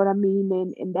you know what I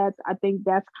mean, and that's, I think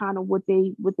that's kind of what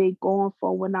they going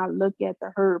for when I look at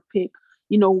the Herb pick.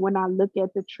 When I look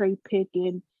at the Trey pick,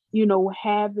 and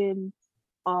having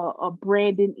a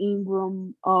Brandon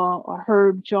Ingram, a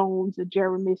Herb Jones, a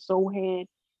Jeremy Sohan,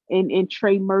 and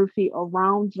Trey Murphy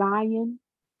around Zion.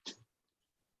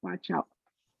 Watch out.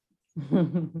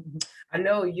 I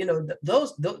know,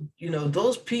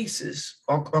 those pieces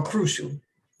are crucial.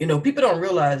 People don't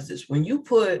realize this. When you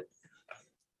put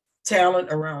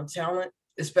talent around talent,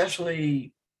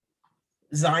 especially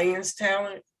Zion's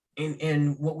talent,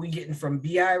 and what we're getting from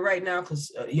BI right now,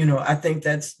 because I think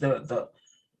that's the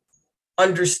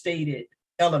understated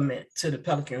element to the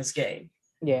Pelicans game.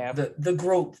 Yeah. The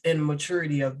growth and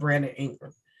maturity of Brandon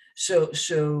Ingram. So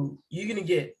you're gonna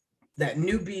get that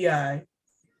new BI,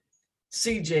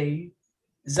 CJ,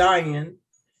 Zion,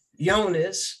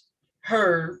 Jonas,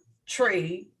 Herb,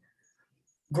 Trey,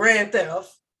 Grand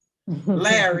Theft,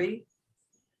 Larry,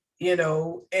 and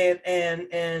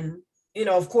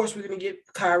of course we're gonna get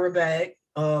Kyra back.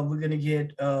 We're gonna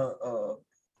get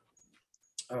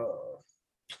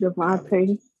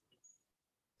Devontae.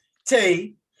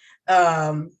 Tay.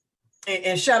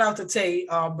 And shout out to Tay,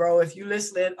 bro. If you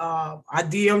listening, I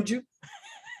DM'd you.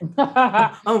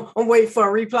 I'm waiting for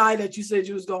a reply that you said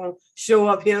you was gonna show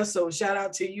up here. So shout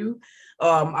out to you.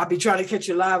 I'll be trying to catch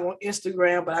you live on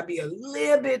Instagram, but I'll be a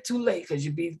little bit too late because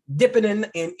you be dipping in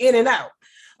and out.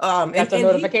 Got the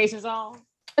notifications on.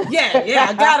 Yeah,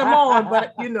 I got him on,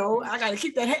 but I gotta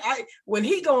keep that. When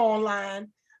he go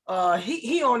online,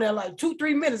 he on there like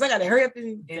 2-3 minutes. I gotta hurry up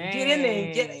and get in there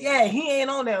and get. Yeah, he ain't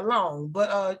on there long,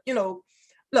 but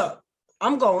look,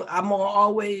 I'm gonna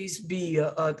always be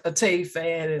a Tay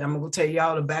fan, and I'm gonna tell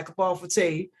y'all to back up off of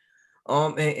Tay,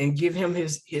 and give him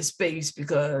his space,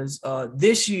 because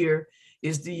this year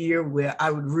is the year where I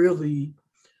would really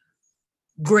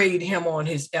grade him on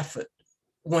his effort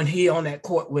when he on that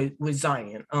court with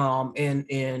Zion. I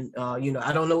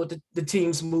don't know what the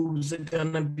team's moves are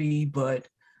gonna be, but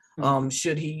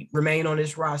should he remain on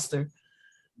this roster,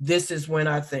 this is when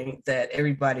I think that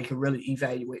everybody can really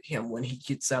evaluate him, when he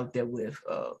gets out there with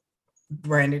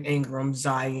Brandon Ingram,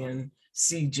 Zion,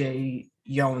 CJ,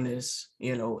 Jonas,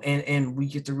 and we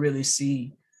get to really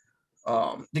see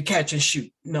the catch and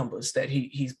shoot numbers that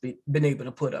he's been able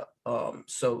to put up.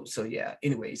 So yeah.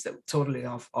 Anyways, that totally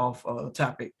off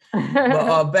topic,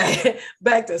 but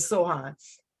back to Sohan.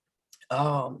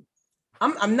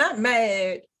 I'm not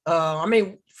mad.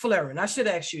 Folarin, I should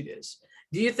ask you this.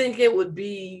 Do you think it would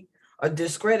be a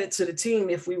discredit to the team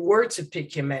if we were to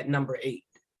pick him at number 8?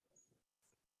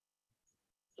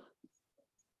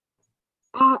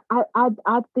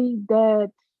 I think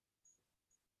that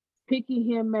picking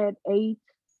him at 8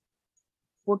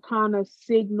 will kind of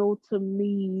signal to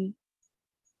me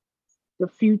the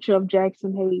future of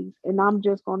Jackson Hayes. And I'm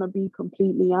just gonna be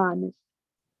completely honest.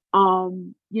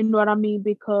 You know what I mean?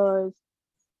 Because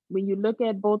when you look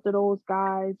at both of those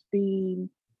guys being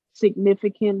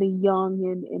significantly young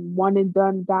and one and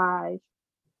done guys,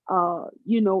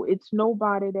 it's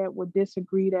nobody that would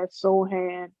disagree that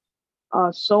Sohan,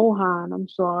 I'm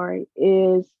sorry,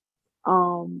 is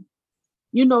um,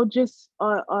 just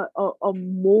a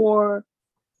more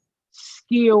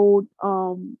skilled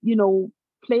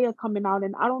player coming out.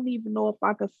 And I don't even know if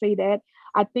I could say that.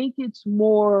 I think it's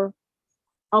more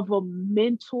of a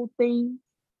mental thing.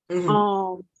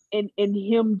 Mm-hmm. And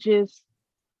him just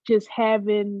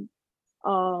having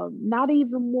not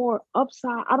even more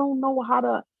upside. I don't know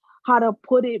how to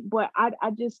put it, but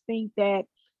I just think that,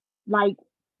 like,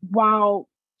 while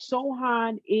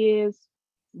Sohan is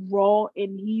raw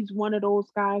and he's one of those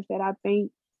guys that I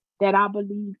think that I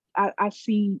believe I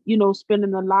see,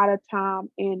 spending a lot of time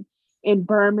in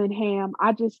Birmingham.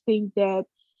 I just think that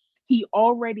he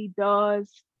already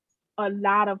does a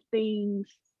lot of things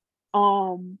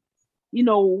um, you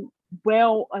know,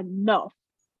 well enough.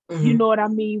 You Mm-hmm. know what I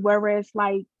mean? Whereas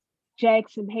like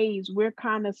Jackson Hayes, we're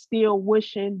kind of still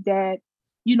wishing that,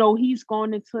 he's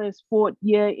going into his fourth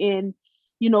year. And,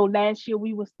 last year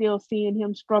we were still seeing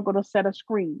him struggle to set a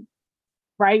screen,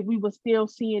 right? We were still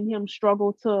seeing him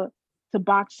struggle to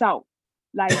box out.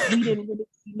 Like we didn't really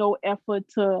see no effort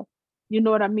to, you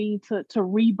know what I mean, to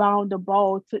rebound the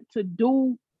ball, to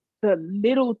do the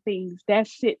little things.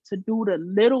 That's it, to do the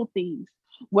little things.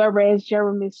 Whereas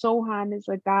Jeremy Sohan is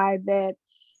a guy that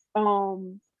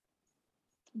um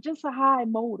just a high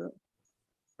motor,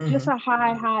 just Mm-hmm.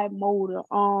 a high motor.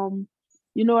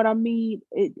 You know what I mean?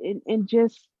 And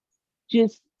just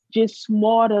just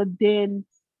smarter than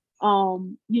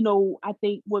I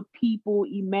think what people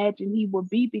imagine he would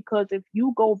be. Because if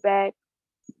you go back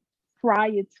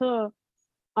prior to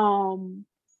um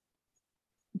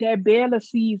that Baylor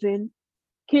season,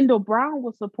 Kendall Brown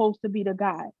was supposed to be the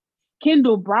guy.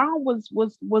 Kendall Brown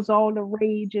was all the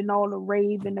rage and all the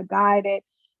rave, and the guy that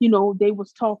they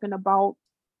was talking about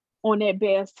on that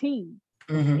Bears team.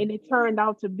 Mm-hmm. And it turned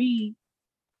out to be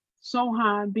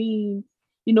Sohan being,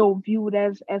 viewed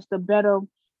as the better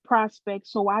prospect.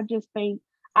 So I just think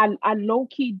I low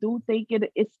key do think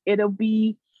it'll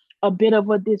be a bit of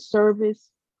a disservice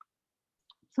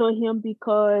to him,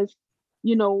 because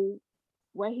you know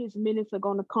where his minutes are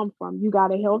going to come from. You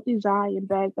got a healthy Zion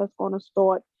back that's going to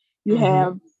start. You Mm-hmm.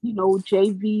 have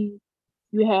JV.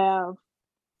 You have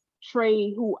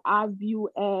Trey, who I view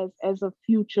as a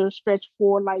future stretch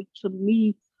four. Like, to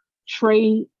me,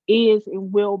 Trey is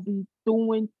and will be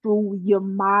through your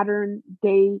modern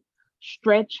day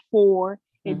stretch four.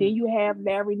 And then Mhm. you have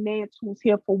Larry Nance, who's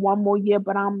here for one more year,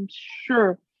 but I'm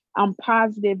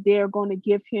positive they're going to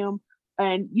give him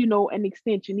an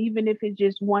extension. Even if it's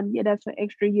just 1 year, that's an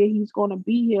extra year he's going to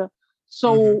be here. Mm-hmm.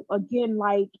 So again,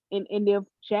 like, and if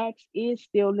Jax is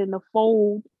still in the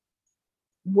fold,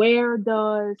 where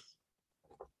does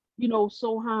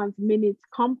Sohan's minutes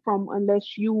come from,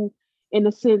 unless you, in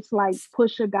a sense, like,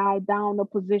 push a guy down a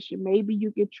position? Maybe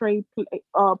you could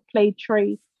play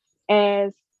Trey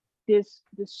as this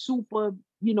super,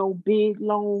 big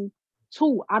long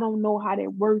two. I don't know how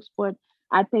that works, but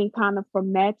I think kind of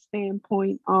from that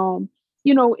standpoint,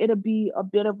 it'll be a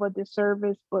bit of a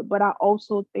disservice. But I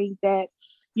also think that,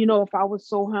 if I was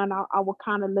Sohan, I would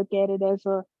kind of look at it as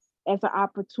an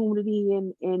opportunity,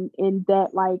 and that,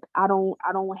 like, I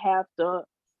don't have to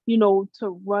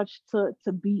to rush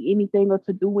to be anything or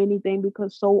to do anything,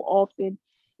 because so often,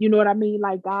 you know what I mean,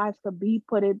 like, guys could be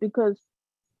put it, because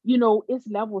it's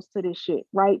levels to this shit,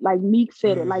 right? Like Meek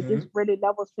said it, like, Mm-hmm. it's really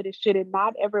levels to this shit, and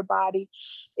not everybody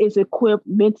is equipped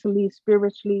mentally,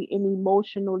 spiritually, and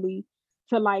emotionally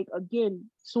to, like,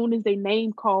 again, soon as they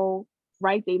name call,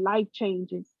 right, they life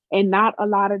changing. And not a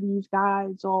lot of these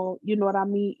guys are, you know what I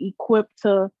mean, equipped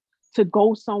to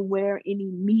go somewhere and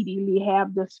immediately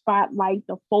have the spotlight,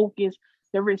 the focus,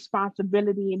 the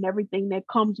responsibility, and everything that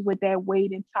comes with that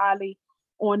weight entirely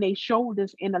on their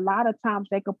shoulders. And a lot of times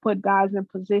they could put guys in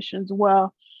positions where,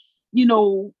 you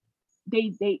know,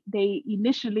 they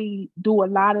initially do a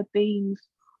lot of things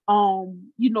wrong,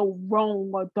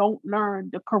 or don't learn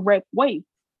the correct way,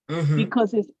 Mm-hmm.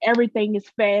 because it's everything is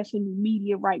fast and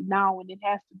immediate right now, and it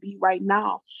has to be right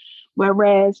now.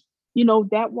 Whereas,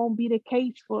 that won't be the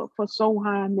case for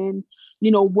Sohan. And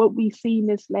what we seen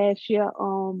this last year,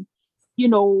 you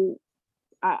know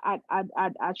I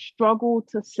struggle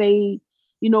to say,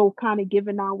 kind of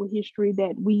given our history,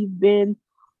 that we've been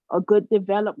a good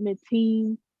development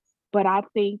team. But I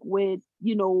think with,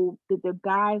 the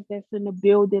guys that's in the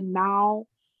building now,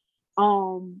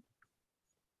 um,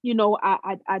 I'm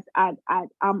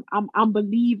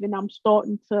believing. I'm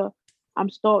starting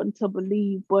to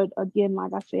believe. But again,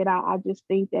 like I said, I just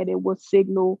think that it will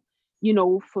signal,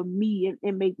 for me,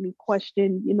 and make me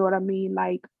question. You know what I mean?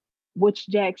 Like, which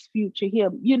Jack's future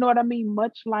here? You know what I mean?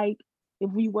 Much like if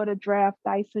we were to draft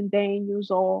Dyson Daniels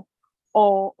or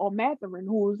Matherin,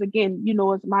 who is, again,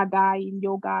 is my guy and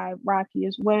your guy Rocky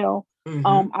as well.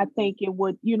 I think it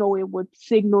would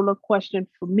signal a question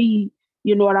for me.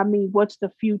 You know what I mean? What's the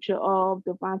future of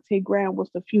Devontae Graham?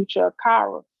 What's the future of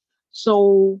Kyra?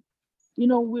 So,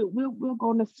 we're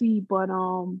gonna see, but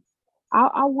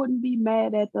I wouldn't be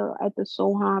mad at the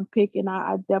Sohan pick, and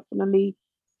I definitely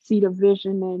see the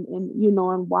vision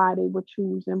and why they were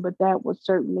choosing, but that would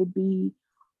certainly be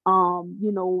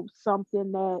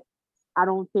something that I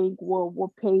don't think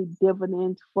will pay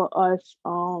dividends for us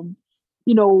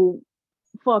you know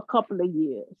for a couple of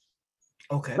years.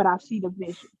 Okay. But I see the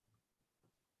vision.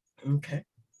 Okay.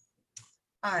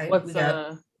 All right. What's we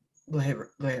got Go ahead.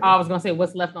 I was gonna say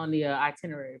what's left on the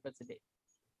itinerary for today.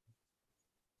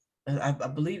 I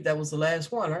believe that was the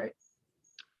last one, right?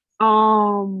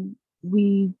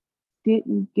 We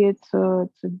didn't get to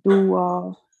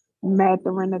do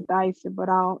Matherin or Dyson, but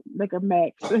I'll make a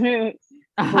Max.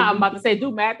 I'm about to say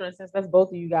do Matherin since that's both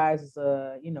of you guys,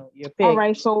 your pick. All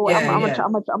right, so Yeah,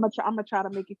 I'm gonna try to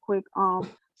make it quick.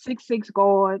 6'6"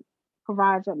 guard,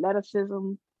 provides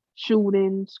athleticism,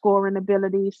 shooting, scoring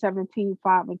ability, 17,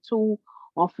 5, and 2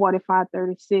 on 45,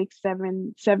 36,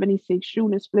 76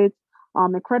 shooting splits.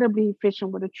 Incredibly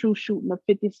efficient with a true shooting of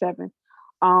 57.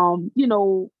 Um, you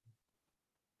know,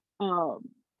 um,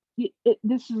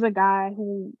 this is a guy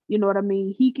who, you know what I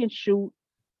mean. He can shoot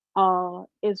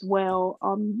as well.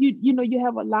 You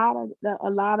have a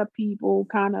lot of people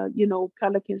kind of,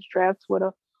 Pelicans draft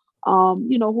Twitter,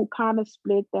 who kind of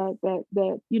split that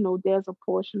there's a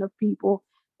portion of people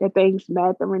that thinks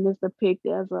Matherin is the pick.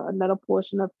 There's another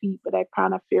portion of people that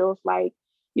kind of feels like,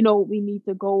 we need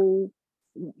to go,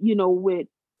 with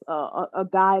a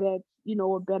guy that's,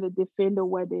 a better defender,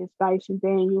 whether it's Dyson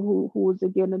Daniel, who is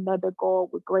again another guard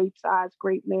with great size,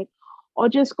 great length, or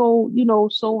just go,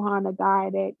 Sohan, a guy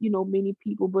that, many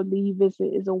people believe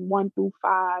is a 1 through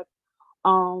 5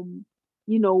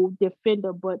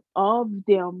 defender. But of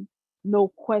them, no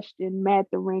question,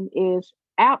 Matherin is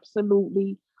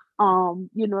absolutely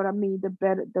you know what I mean, the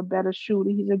better shooter.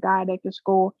 He's a guy that can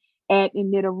score at and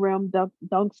near the rim,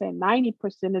 dunks at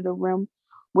 90% of the rim,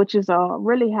 which is a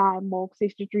really high mark,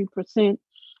 63%.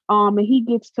 And he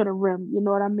gets to the rim, you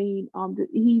know what I mean?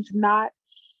 He's not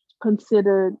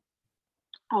considered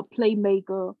a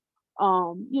playmaker,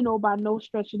 by no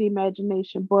stretch of the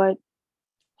imagination, but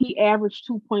he averaged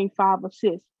 2.5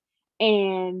 assists.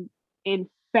 And in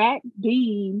fact,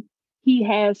 being he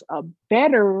has a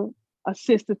better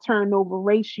assist to turnover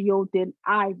ratio than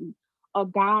Ivy, a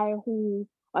guy who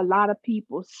a lot of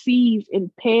people sees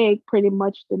and peg pretty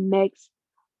much the next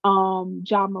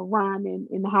John Moran,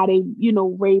 and how they,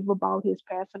 rave about his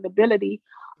passing ability.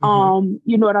 You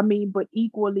know what I mean? But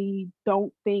equally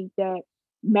don't think that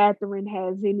Matherin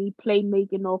has any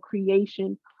playmaking or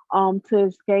creation to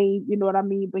his game, you know what I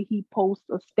mean? But he posts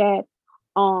a stat,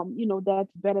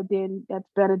 that's better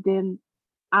than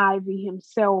Ivy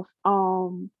himself.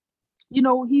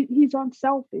 He's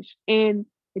unselfish, and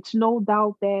it's no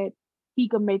doubt that he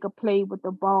can make a play with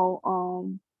the ball.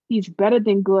 He's better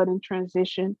than good in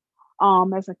transition.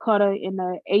 As a cutter in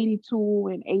the 82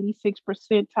 and 86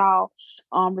 percentile,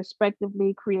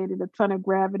 respectively, created a ton of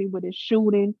gravity with his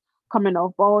shooting, coming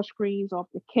off ball screens, off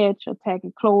the catch,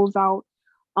 attacking closeout.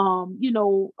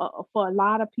 For a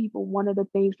lot of people, one of the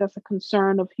things that's a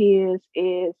concern of his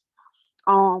is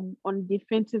on the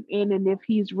defensive end, and if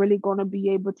he's really going to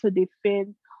be able to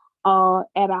defend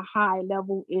at a high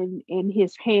level in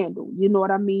his handle. You know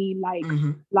what I mean? Like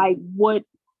what,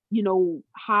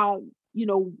 how,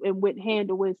 and what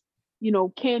handle is,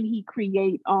 can he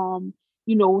create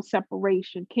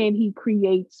separation? Can he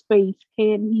create space?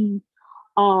 Can he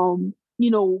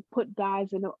put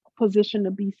guys in a position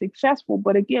to be successful?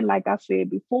 But again, like I said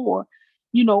before,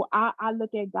 I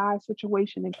look at guys'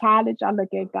 situation in college. I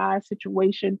look at guys'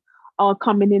 situation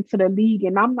coming into the league,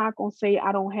 and I'm not gonna say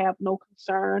I don't have no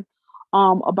concern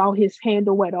about his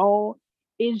handle at all.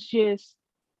 It's just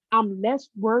I'm less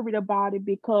worried about it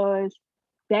because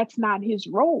that's not his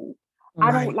role.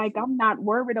 Right. I'm not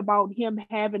worried about him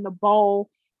having the ball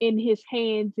in his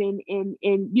hands and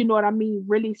you know what I mean,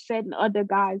 really setting other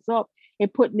guys up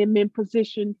and putting them in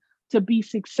position to be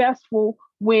successful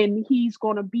when he's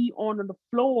going to be on the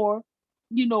floor,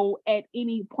 at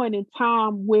any point in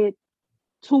time with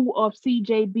two of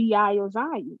CJBI or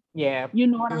Zion. Yeah. You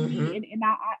know what I mean? And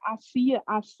I see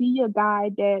a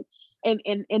guy that,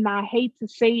 and I hate to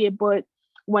say it, but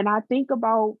when I think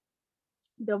about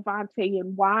Devontae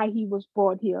and why he was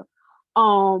brought here,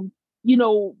 um,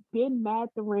 Ben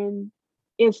Mathurin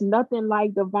is nothing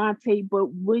like Devontae, but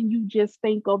when you just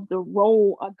think of the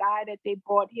role, a guy that they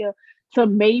brought here to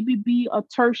maybe be a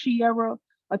tertiary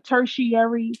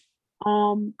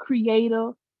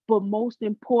creator, but most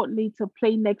importantly to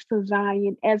play next to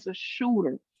Zion as a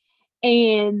shooter.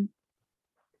 And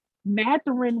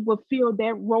Mathurin would fill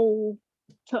that role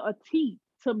to a T.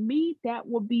 To me, that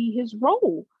would be his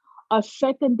role, a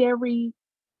secondary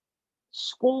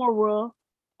scorer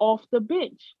off the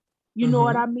bench. You know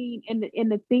what I mean? And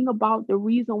the thing about the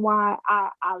reason why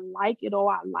I like it,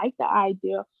 or I like the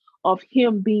idea of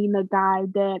him being a guy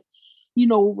that,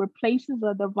 replaces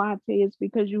a Devontae, is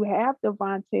because you have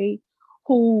Devontae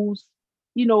who's,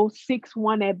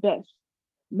 6'1" at best.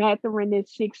 Mathurin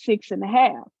is 6'6" and a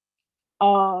half.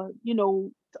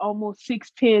 Almost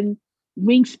 6'10"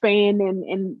 wingspan,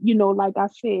 and like I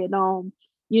said,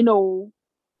 you know,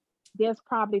 there's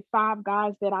probably five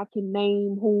guys that I can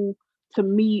name who to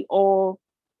me are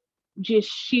just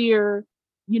sheer,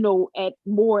 at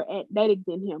more athletic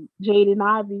than him. Jaden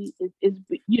Ivey is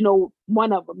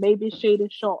one of them. Maybe it's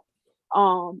Shaden Sharp.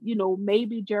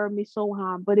 Maybe Jeremy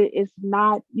Sohan, but it's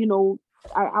not,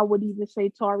 I would even say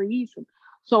Tari Eason.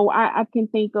 So I can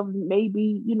think of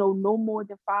maybe, no more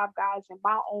than five guys in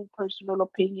my own personal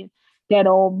opinion that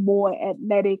are more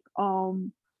athletic,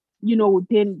 than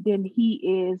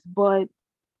he is. But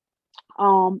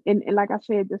and like I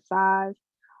said, the size,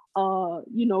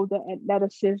 the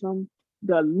athleticism,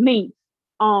 the length,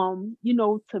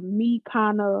 to me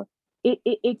kind of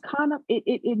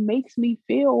it makes me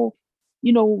feel,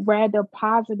 rather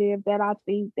positive that I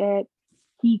think that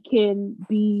he can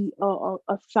be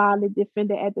a solid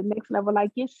defender at the next level.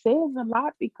 Like, it says a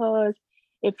lot, because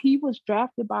if he was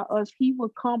drafted by us, he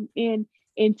would come in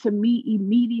and to me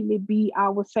immediately be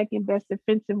our second best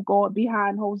defensive guard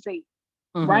behind Jose,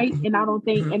 right? And I don't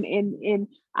think, and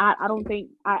I don't think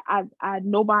I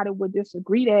nobody would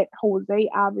disagree that Jose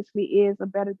obviously is a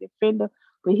better defender.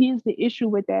 But here's the issue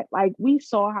with that: like, we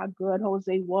saw how good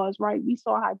Jose was, right? We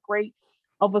saw how great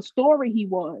of a story he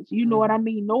was. You know what I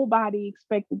mean? Nobody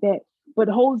expected that, but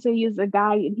Jose is a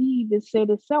guy, and he even said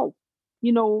himself,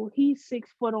 he's 6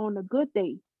 foot on a good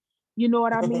day. You know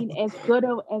what I mean? As good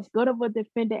of a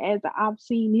defender as I've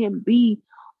seen him be.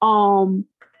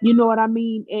 You know what I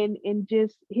mean? And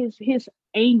just his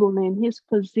angling, his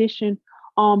position,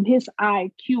 his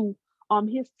IQ,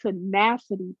 his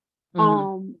tenacity,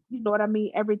 you know what I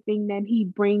mean? Everything that he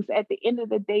brings. At the end of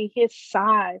the day, his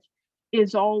size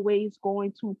is always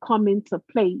going to come into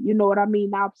play. You know what I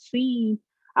mean? I've seen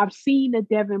the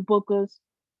Devin Bookers,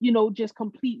 just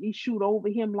completely shoot over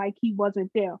him like he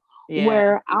wasn't there. Yeah.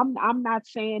 Where I'm not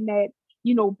saying that,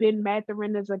 Ben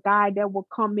Mathurin is a guy that will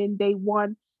come in day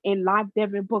one and lock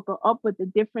Devin Booker up, but the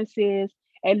difference is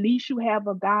at least you have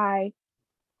a guy,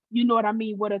 you know what I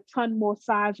mean, with a ton more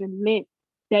size and length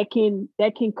that can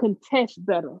contest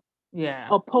better, Yeah.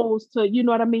 opposed to, you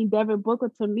know what I mean, Devin Booker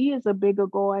to me is a bigger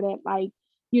guard at, like,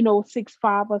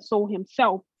 6'5" or so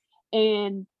himself.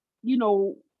 And, you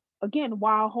know, again,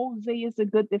 while Jose is a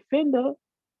good defender,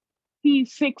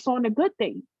 he's six on a good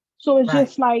day. So it's Right.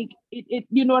 just like it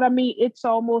you know what I mean? It's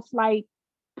almost like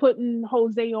putting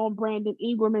Jose on Brandon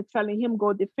Ingram and telling him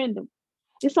go defend him.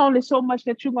 It's only so much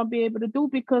that you're gonna be able to do,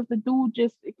 because the dude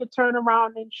just, it could turn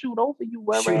around and shoot over you.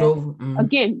 Shoot Whereas, over.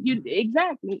 again, you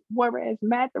exactly. Whereas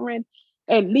Mathurin,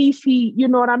 at least he, you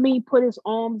know what I mean, put his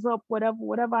arms up,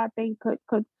 whatever I think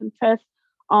could contest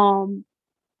um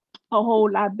a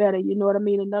whole lot better. You know what I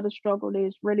mean? Another struggle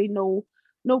is really no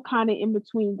kind of in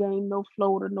between game, no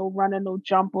floater, no runner, no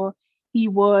jumper. He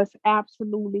was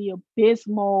absolutely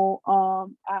abysmal. I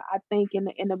think in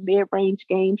the mid range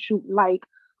game, shooting like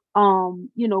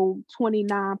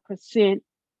 29%.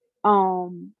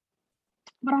 Um,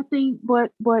 but I think,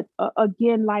 but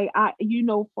again, like,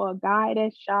 for a guy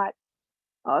that shot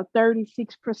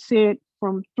 36%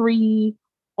 from three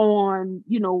on,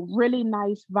 really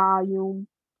nice volume.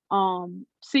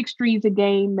 Six threes a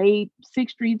game, made two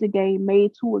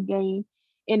a game,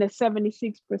 and a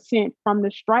 76% from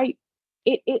the stripe.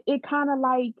 It kind of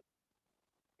like,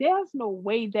 there's no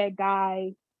way that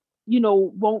guy,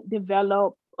 won't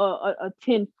develop a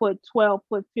 10 foot, 12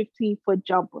 foot, 15 foot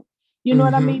jumper. You know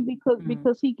what I mean?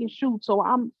 Because he can shoot. So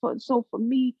for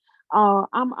me,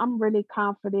 I'm really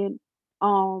confident.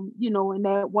 In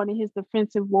that one of his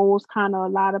defensive roles, kind of a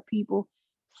lot of people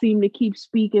seem to keep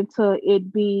speaking to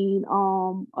it being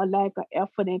a lack of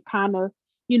effort and kind of,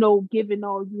 giving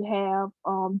all you have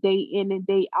day in and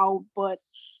day out. But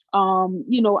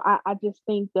I just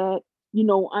think that,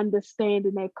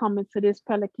 understanding that coming to this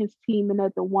Pelicans team and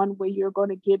that the one way you're going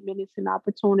to give minutes and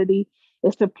opportunity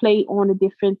is to play on the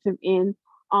defensive end.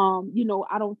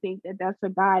 I don't think that that's a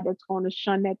guy that's going to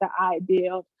shun at the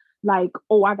idea of like,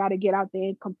 oh, I got to get out there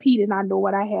and compete and I know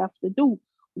what I have to do.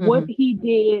 What he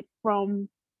did from,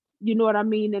 what I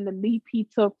mean, in the leap he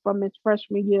took from his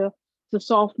freshman year to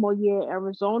sophomore year at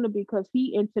Arizona, because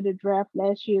he entered the draft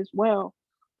last year as well.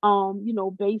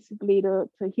 Basically to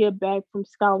hear back from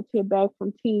scouts, hear back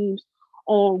from teams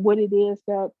on what it is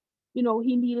that, he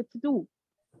needed to do.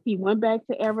 He went back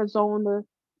to Arizona,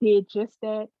 did just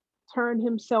that, turned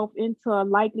himself into a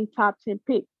likely top 10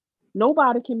 pick.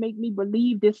 Nobody can make me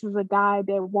believe this is a guy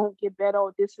that won't get better,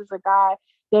 or this is a guy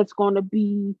that's going to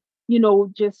be,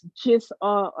 just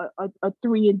a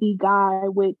 3-and-D guy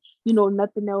with,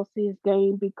 nothing else in his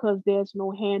game, because there's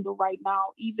no handle right now.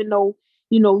 Even though,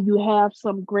 you have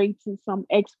some greats and some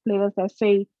ex-players that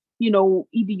say, either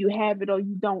you have it or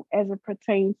you don't as it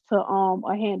pertains to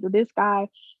a handle. This guy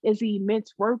is an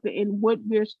immense worker, and what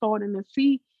we're starting to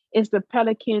see is the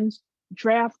Pelicans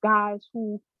draft guys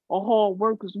who are hard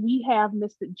workers. We have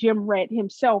Mr. Jim Rat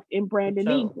himself in Brandon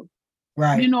Ingram.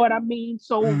 Right. You know what I mean?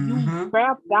 So you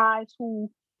draft guys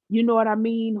who, you know what I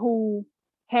mean, who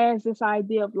has this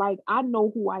idea of like, I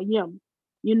know who I am.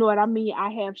 You know what I mean?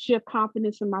 I have sheer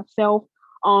confidence in myself.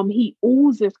 He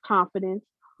oozes confidence.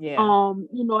 Yeah.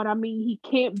 You know what I mean? He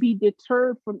can't be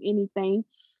deterred from anything.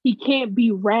 He can't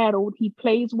be rattled. He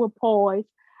plays with poise.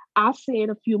 I said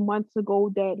a few months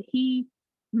ago that he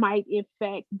might in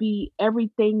fact be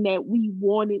everything that we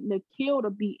wanted Nikhil to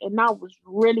be. And I was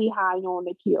really high on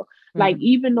Nikhil. Like,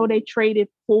 even though they traded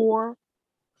for,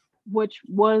 which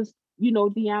was,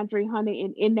 DeAndre Hunter,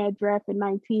 and in that draft in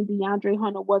 19, DeAndre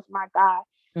Hunter was my guy.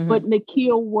 But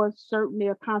Nikhil was certainly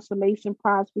a consolation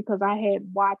prize because I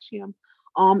had watched him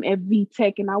at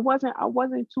VTech, and I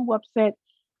wasn't too upset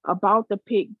about the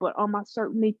pick, but I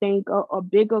certainly think a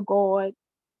bigger guard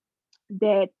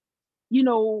that,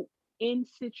 in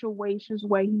situations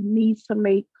where he needs to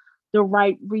make the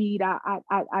right read,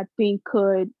 I think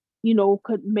could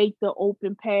make the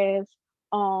open pass.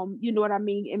 You know what I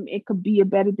mean? And it could be a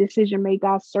better decision maker.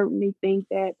 I certainly think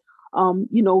that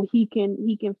he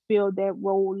can fill that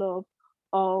role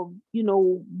of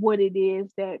what it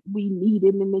is that we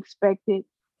needed and expected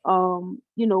from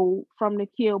the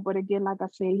kill. But again, like I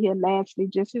said here, lastly,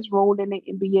 just his role in the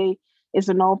NBA is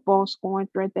an off-ball scoring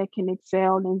threat that can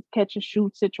excel in catch and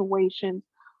shoot situations,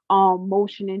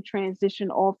 motion and transition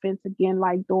offense, again,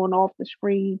 like throwing off the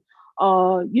screen,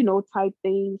 type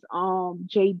things.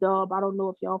 J Dub, I don't know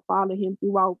if y'all follow him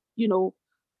throughout,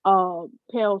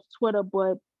 Pell's Twitter,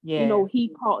 but yeah, he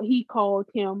called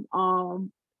him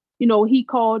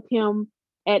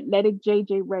athletic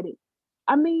JJ Redick.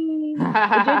 I mean,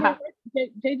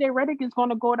 JJ Redick is going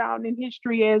to go down in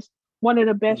history as one of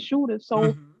the best shooters.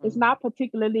 So it's not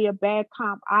particularly a bad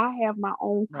comp. I have my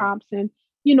own comps, and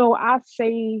I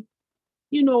say,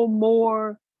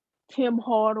 more Tim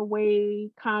Hardaway,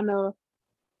 kind of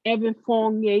Evan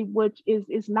Fournier, which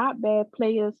is not bad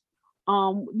players.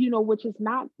 Which is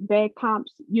not bad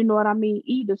comps. You know what I mean?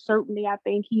 Either. Certainly, I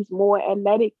think he's more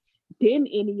athletic than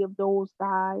any of those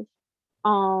guys.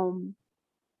 Um,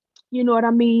 you know what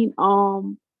I mean?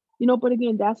 But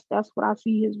again, that's what I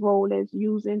see his role as,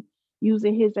 using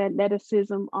his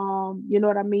athleticism. You know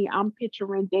what I mean? I'm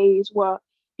picturing days where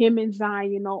him and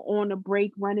Zion are on the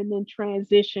break running in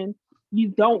transition. You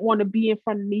don't want to be in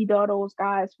front of neither of those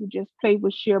guys who just play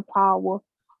with sheer power.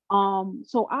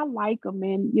 So I like him,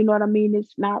 and you know what I mean?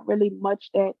 It's not really much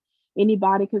that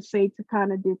anybody could say to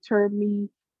kind of deter me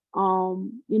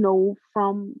from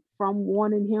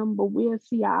wanting him, but we'll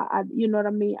see. I you know what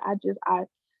I mean?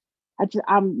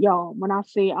 I'm y'all, when I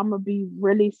say I'm gonna be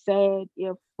really sad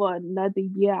if for another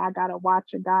year I gotta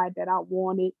watch a guy that I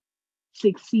wanted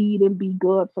succeed and be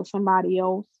good for somebody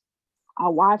else. I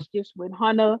watched this with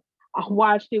Hunter, I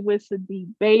watched it with Sadiq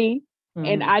Bey,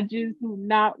 and I just do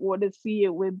not want to see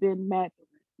it with Ben Matthews.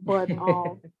 But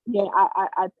yeah,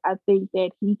 I think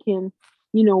that he can,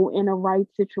 in a right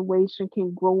situation,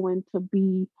 can grow into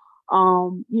be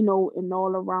an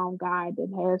all around guy that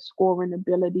has scoring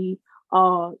ability,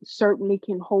 certainly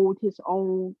can hold his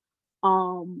own,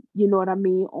 you know what I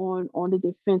mean, on the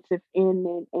defensive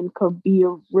end, and could be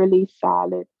a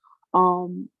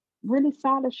um really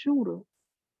solid shooter.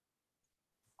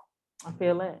 I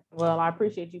feel it. Well, I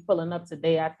appreciate you pulling up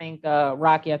today. I think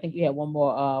Rocky, I think you had one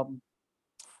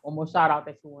more shout out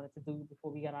that you wanted to do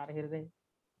before we got out of here today.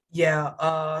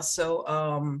 Yeah.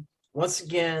 So once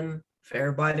again, For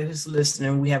everybody who's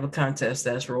listening, we have a contest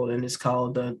that's rolling. It's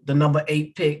called the number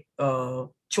 8 pick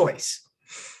choice.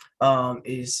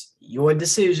 Is your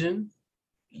decision.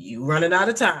 You running out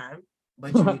of time,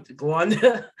 but you need to go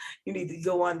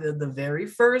on the very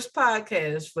first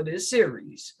podcast for this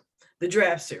series, the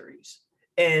draft series,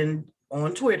 and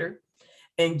on Twitter,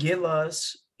 and give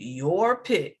us your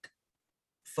pick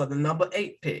for the number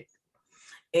 8 pick.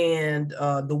 And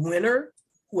the winner,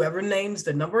 whoever names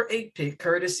the number 8 pick,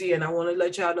 courtesy, and I want to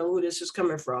let y'all know who this is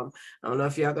coming from. I don't know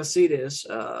if y'all can see this,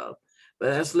 but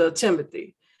that's little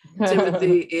Timothy.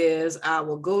 Timothy is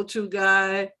our go-to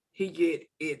guy. He get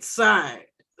it signed.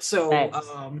 So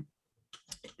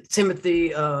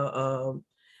Timothy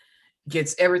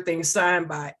gets everything signed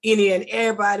by any and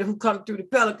everybody who come through the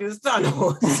Pelicans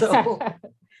tunnel. So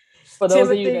for those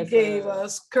Timothy of you gave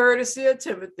us courtesy of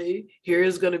Timothy. Here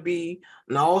is going to be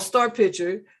an all-star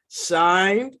picture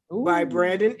signed by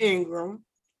Brandon Ingram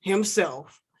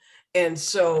himself. And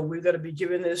so we're going to be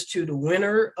giving this to the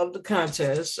winner of the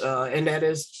contest. And that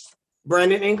is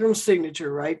Brandon Ingram's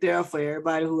signature right there for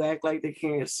everybody who act like they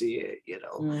can't see it, you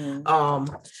know.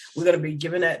 We're going to be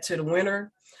giving that to the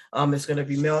winner. It's going to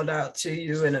be mailed out to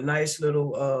you in a nice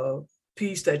little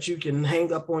piece that you can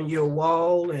hang up on your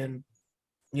wall, and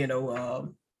you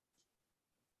know,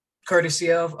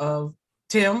 courtesy of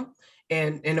Tim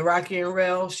and the Rocky and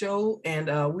Rail show.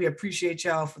 And we appreciate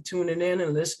y'all for tuning in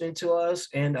and listening to us.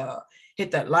 And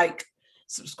hit that like,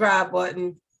 subscribe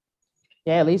button.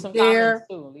 Yeah, leave some comments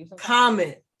too. Leave some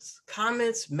comments.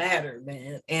 Comments matter,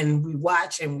 man. And we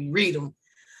watch and we read them.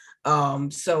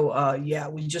 Yeah,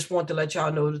 we just want to let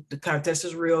y'all know that the contest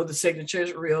is real, the signature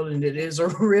is real, and it is a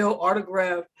real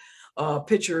autograph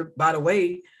picture. By the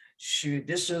way, shoot,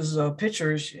 this is a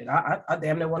picture. Shit, I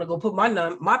damn near want to go put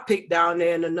my pick down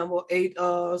there in the number 8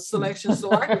 selection,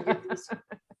 so I can get this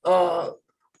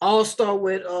all-star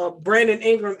with Brandon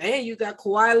Ingram, and you got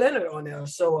Kawhi Leonard on there.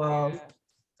 So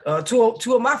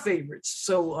two of my favorites.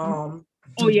 So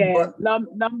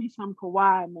love me some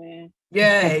Kawhi, man.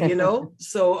 Yeah, you know.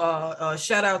 So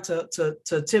shout out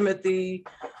to Timothy,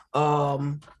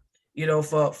 you know,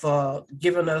 for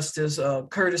giving us this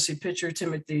courtesy picture,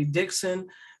 Timothy Dixon.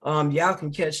 Y'all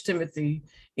can catch Timothy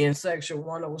in section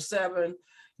 107,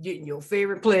 getting your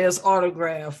favorite player's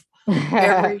autograph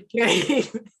every game.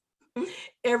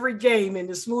 Every game in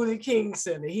the Smoothie King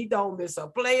Center. He don't miss a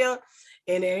player,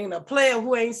 and there ain't a player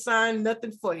who ain't signed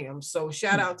nothing for him. So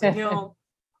shout out to him.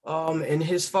 And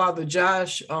his father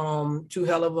Josh, two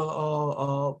hell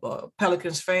of a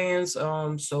Pelicans fans.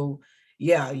 So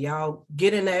yeah, y'all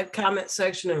get in that comment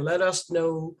section and let us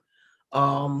know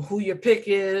who your pick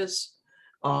is.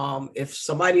 If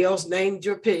somebody else named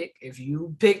your pick, if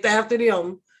you picked after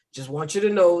them, just want you to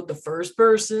know the first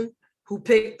person who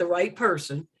picked the right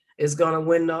person is gonna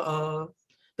win the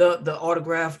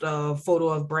autographed photo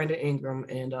of Brandon Ingram.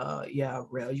 And yeah,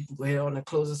 Rel, you can go ahead on and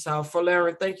close us out.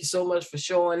 Folarin, thank you so much for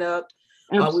showing up.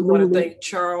 We want to thank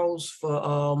Charles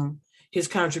for his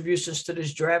contributions to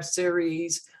this draft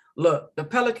series. Look, the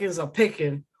Pelicans are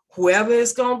picking whoever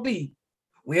it's gonna be.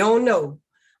 We don't know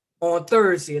on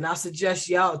Thursday, and I suggest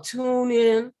y'all tune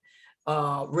in.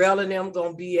 Rel and them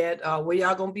gonna be at where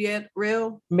y'all gonna be at,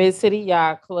 Rel? Mid-City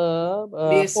Yacht Club.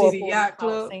 Mid-City Yacht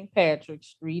Club, St. Patrick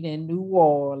Street in New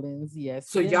Orleans. Yes.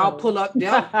 So y'all pull up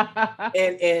there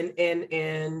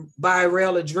and buy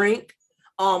Rel a drink.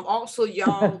 Also,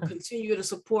 y'all continue to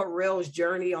support Rel's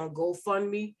journey on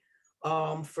GoFundMe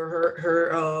for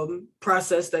her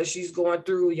process that she's going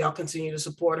through. Y'all continue to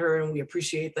support her, and we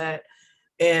appreciate that.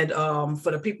 And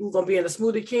for the people who are gonna be in the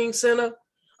Smoothie King Center,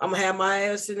 I'm gonna have my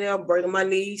ass in there, bringing my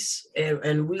niece,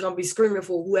 and we're gonna be screaming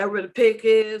for whoever the pick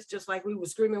is, just like we were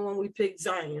screaming when we picked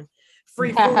Zion.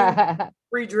 Free food,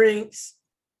 free drinks.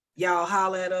 Y'all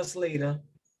holler at us later.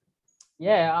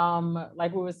 Yeah,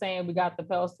 like we were saying, we got the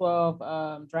Pels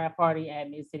 12 draft party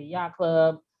at Mid-City Yacht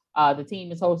Club. The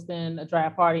team is hosting a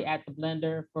draft party at the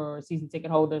Blender for season ticket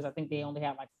holders. I think they only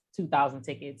have like 2,000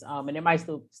 tickets, and there might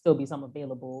still be some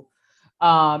available.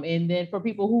 And then for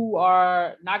people who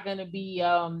are not going to be,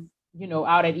 out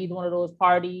at either one of those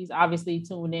parties, obviously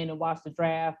tune in and watch the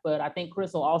draft. But I think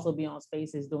Chris will also be on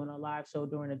Spaces doing a live show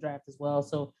during the draft as well.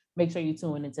 So make sure you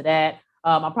tune into that.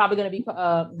 I'm probably going to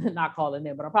be not calling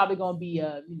in, but I'm probably going to be,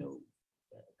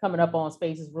 coming up on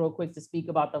Spaces real quick to speak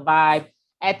about the vibe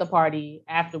at the party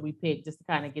after we pick, just to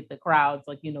kind of get the crowds,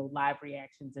 live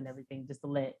reactions and everything, just to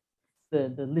let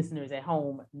the listeners at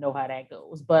home know how that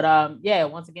goes. But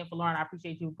once again, for Lauren, I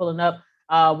appreciate you pulling up.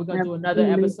 We're gonna do another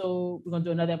episode. We're gonna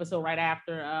do another episode right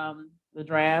after the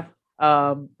draft,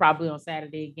 probably on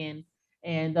Saturday again.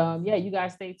 And you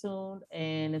guys stay tuned.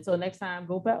 And until next time,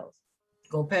 go Pels.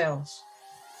 Go Pels.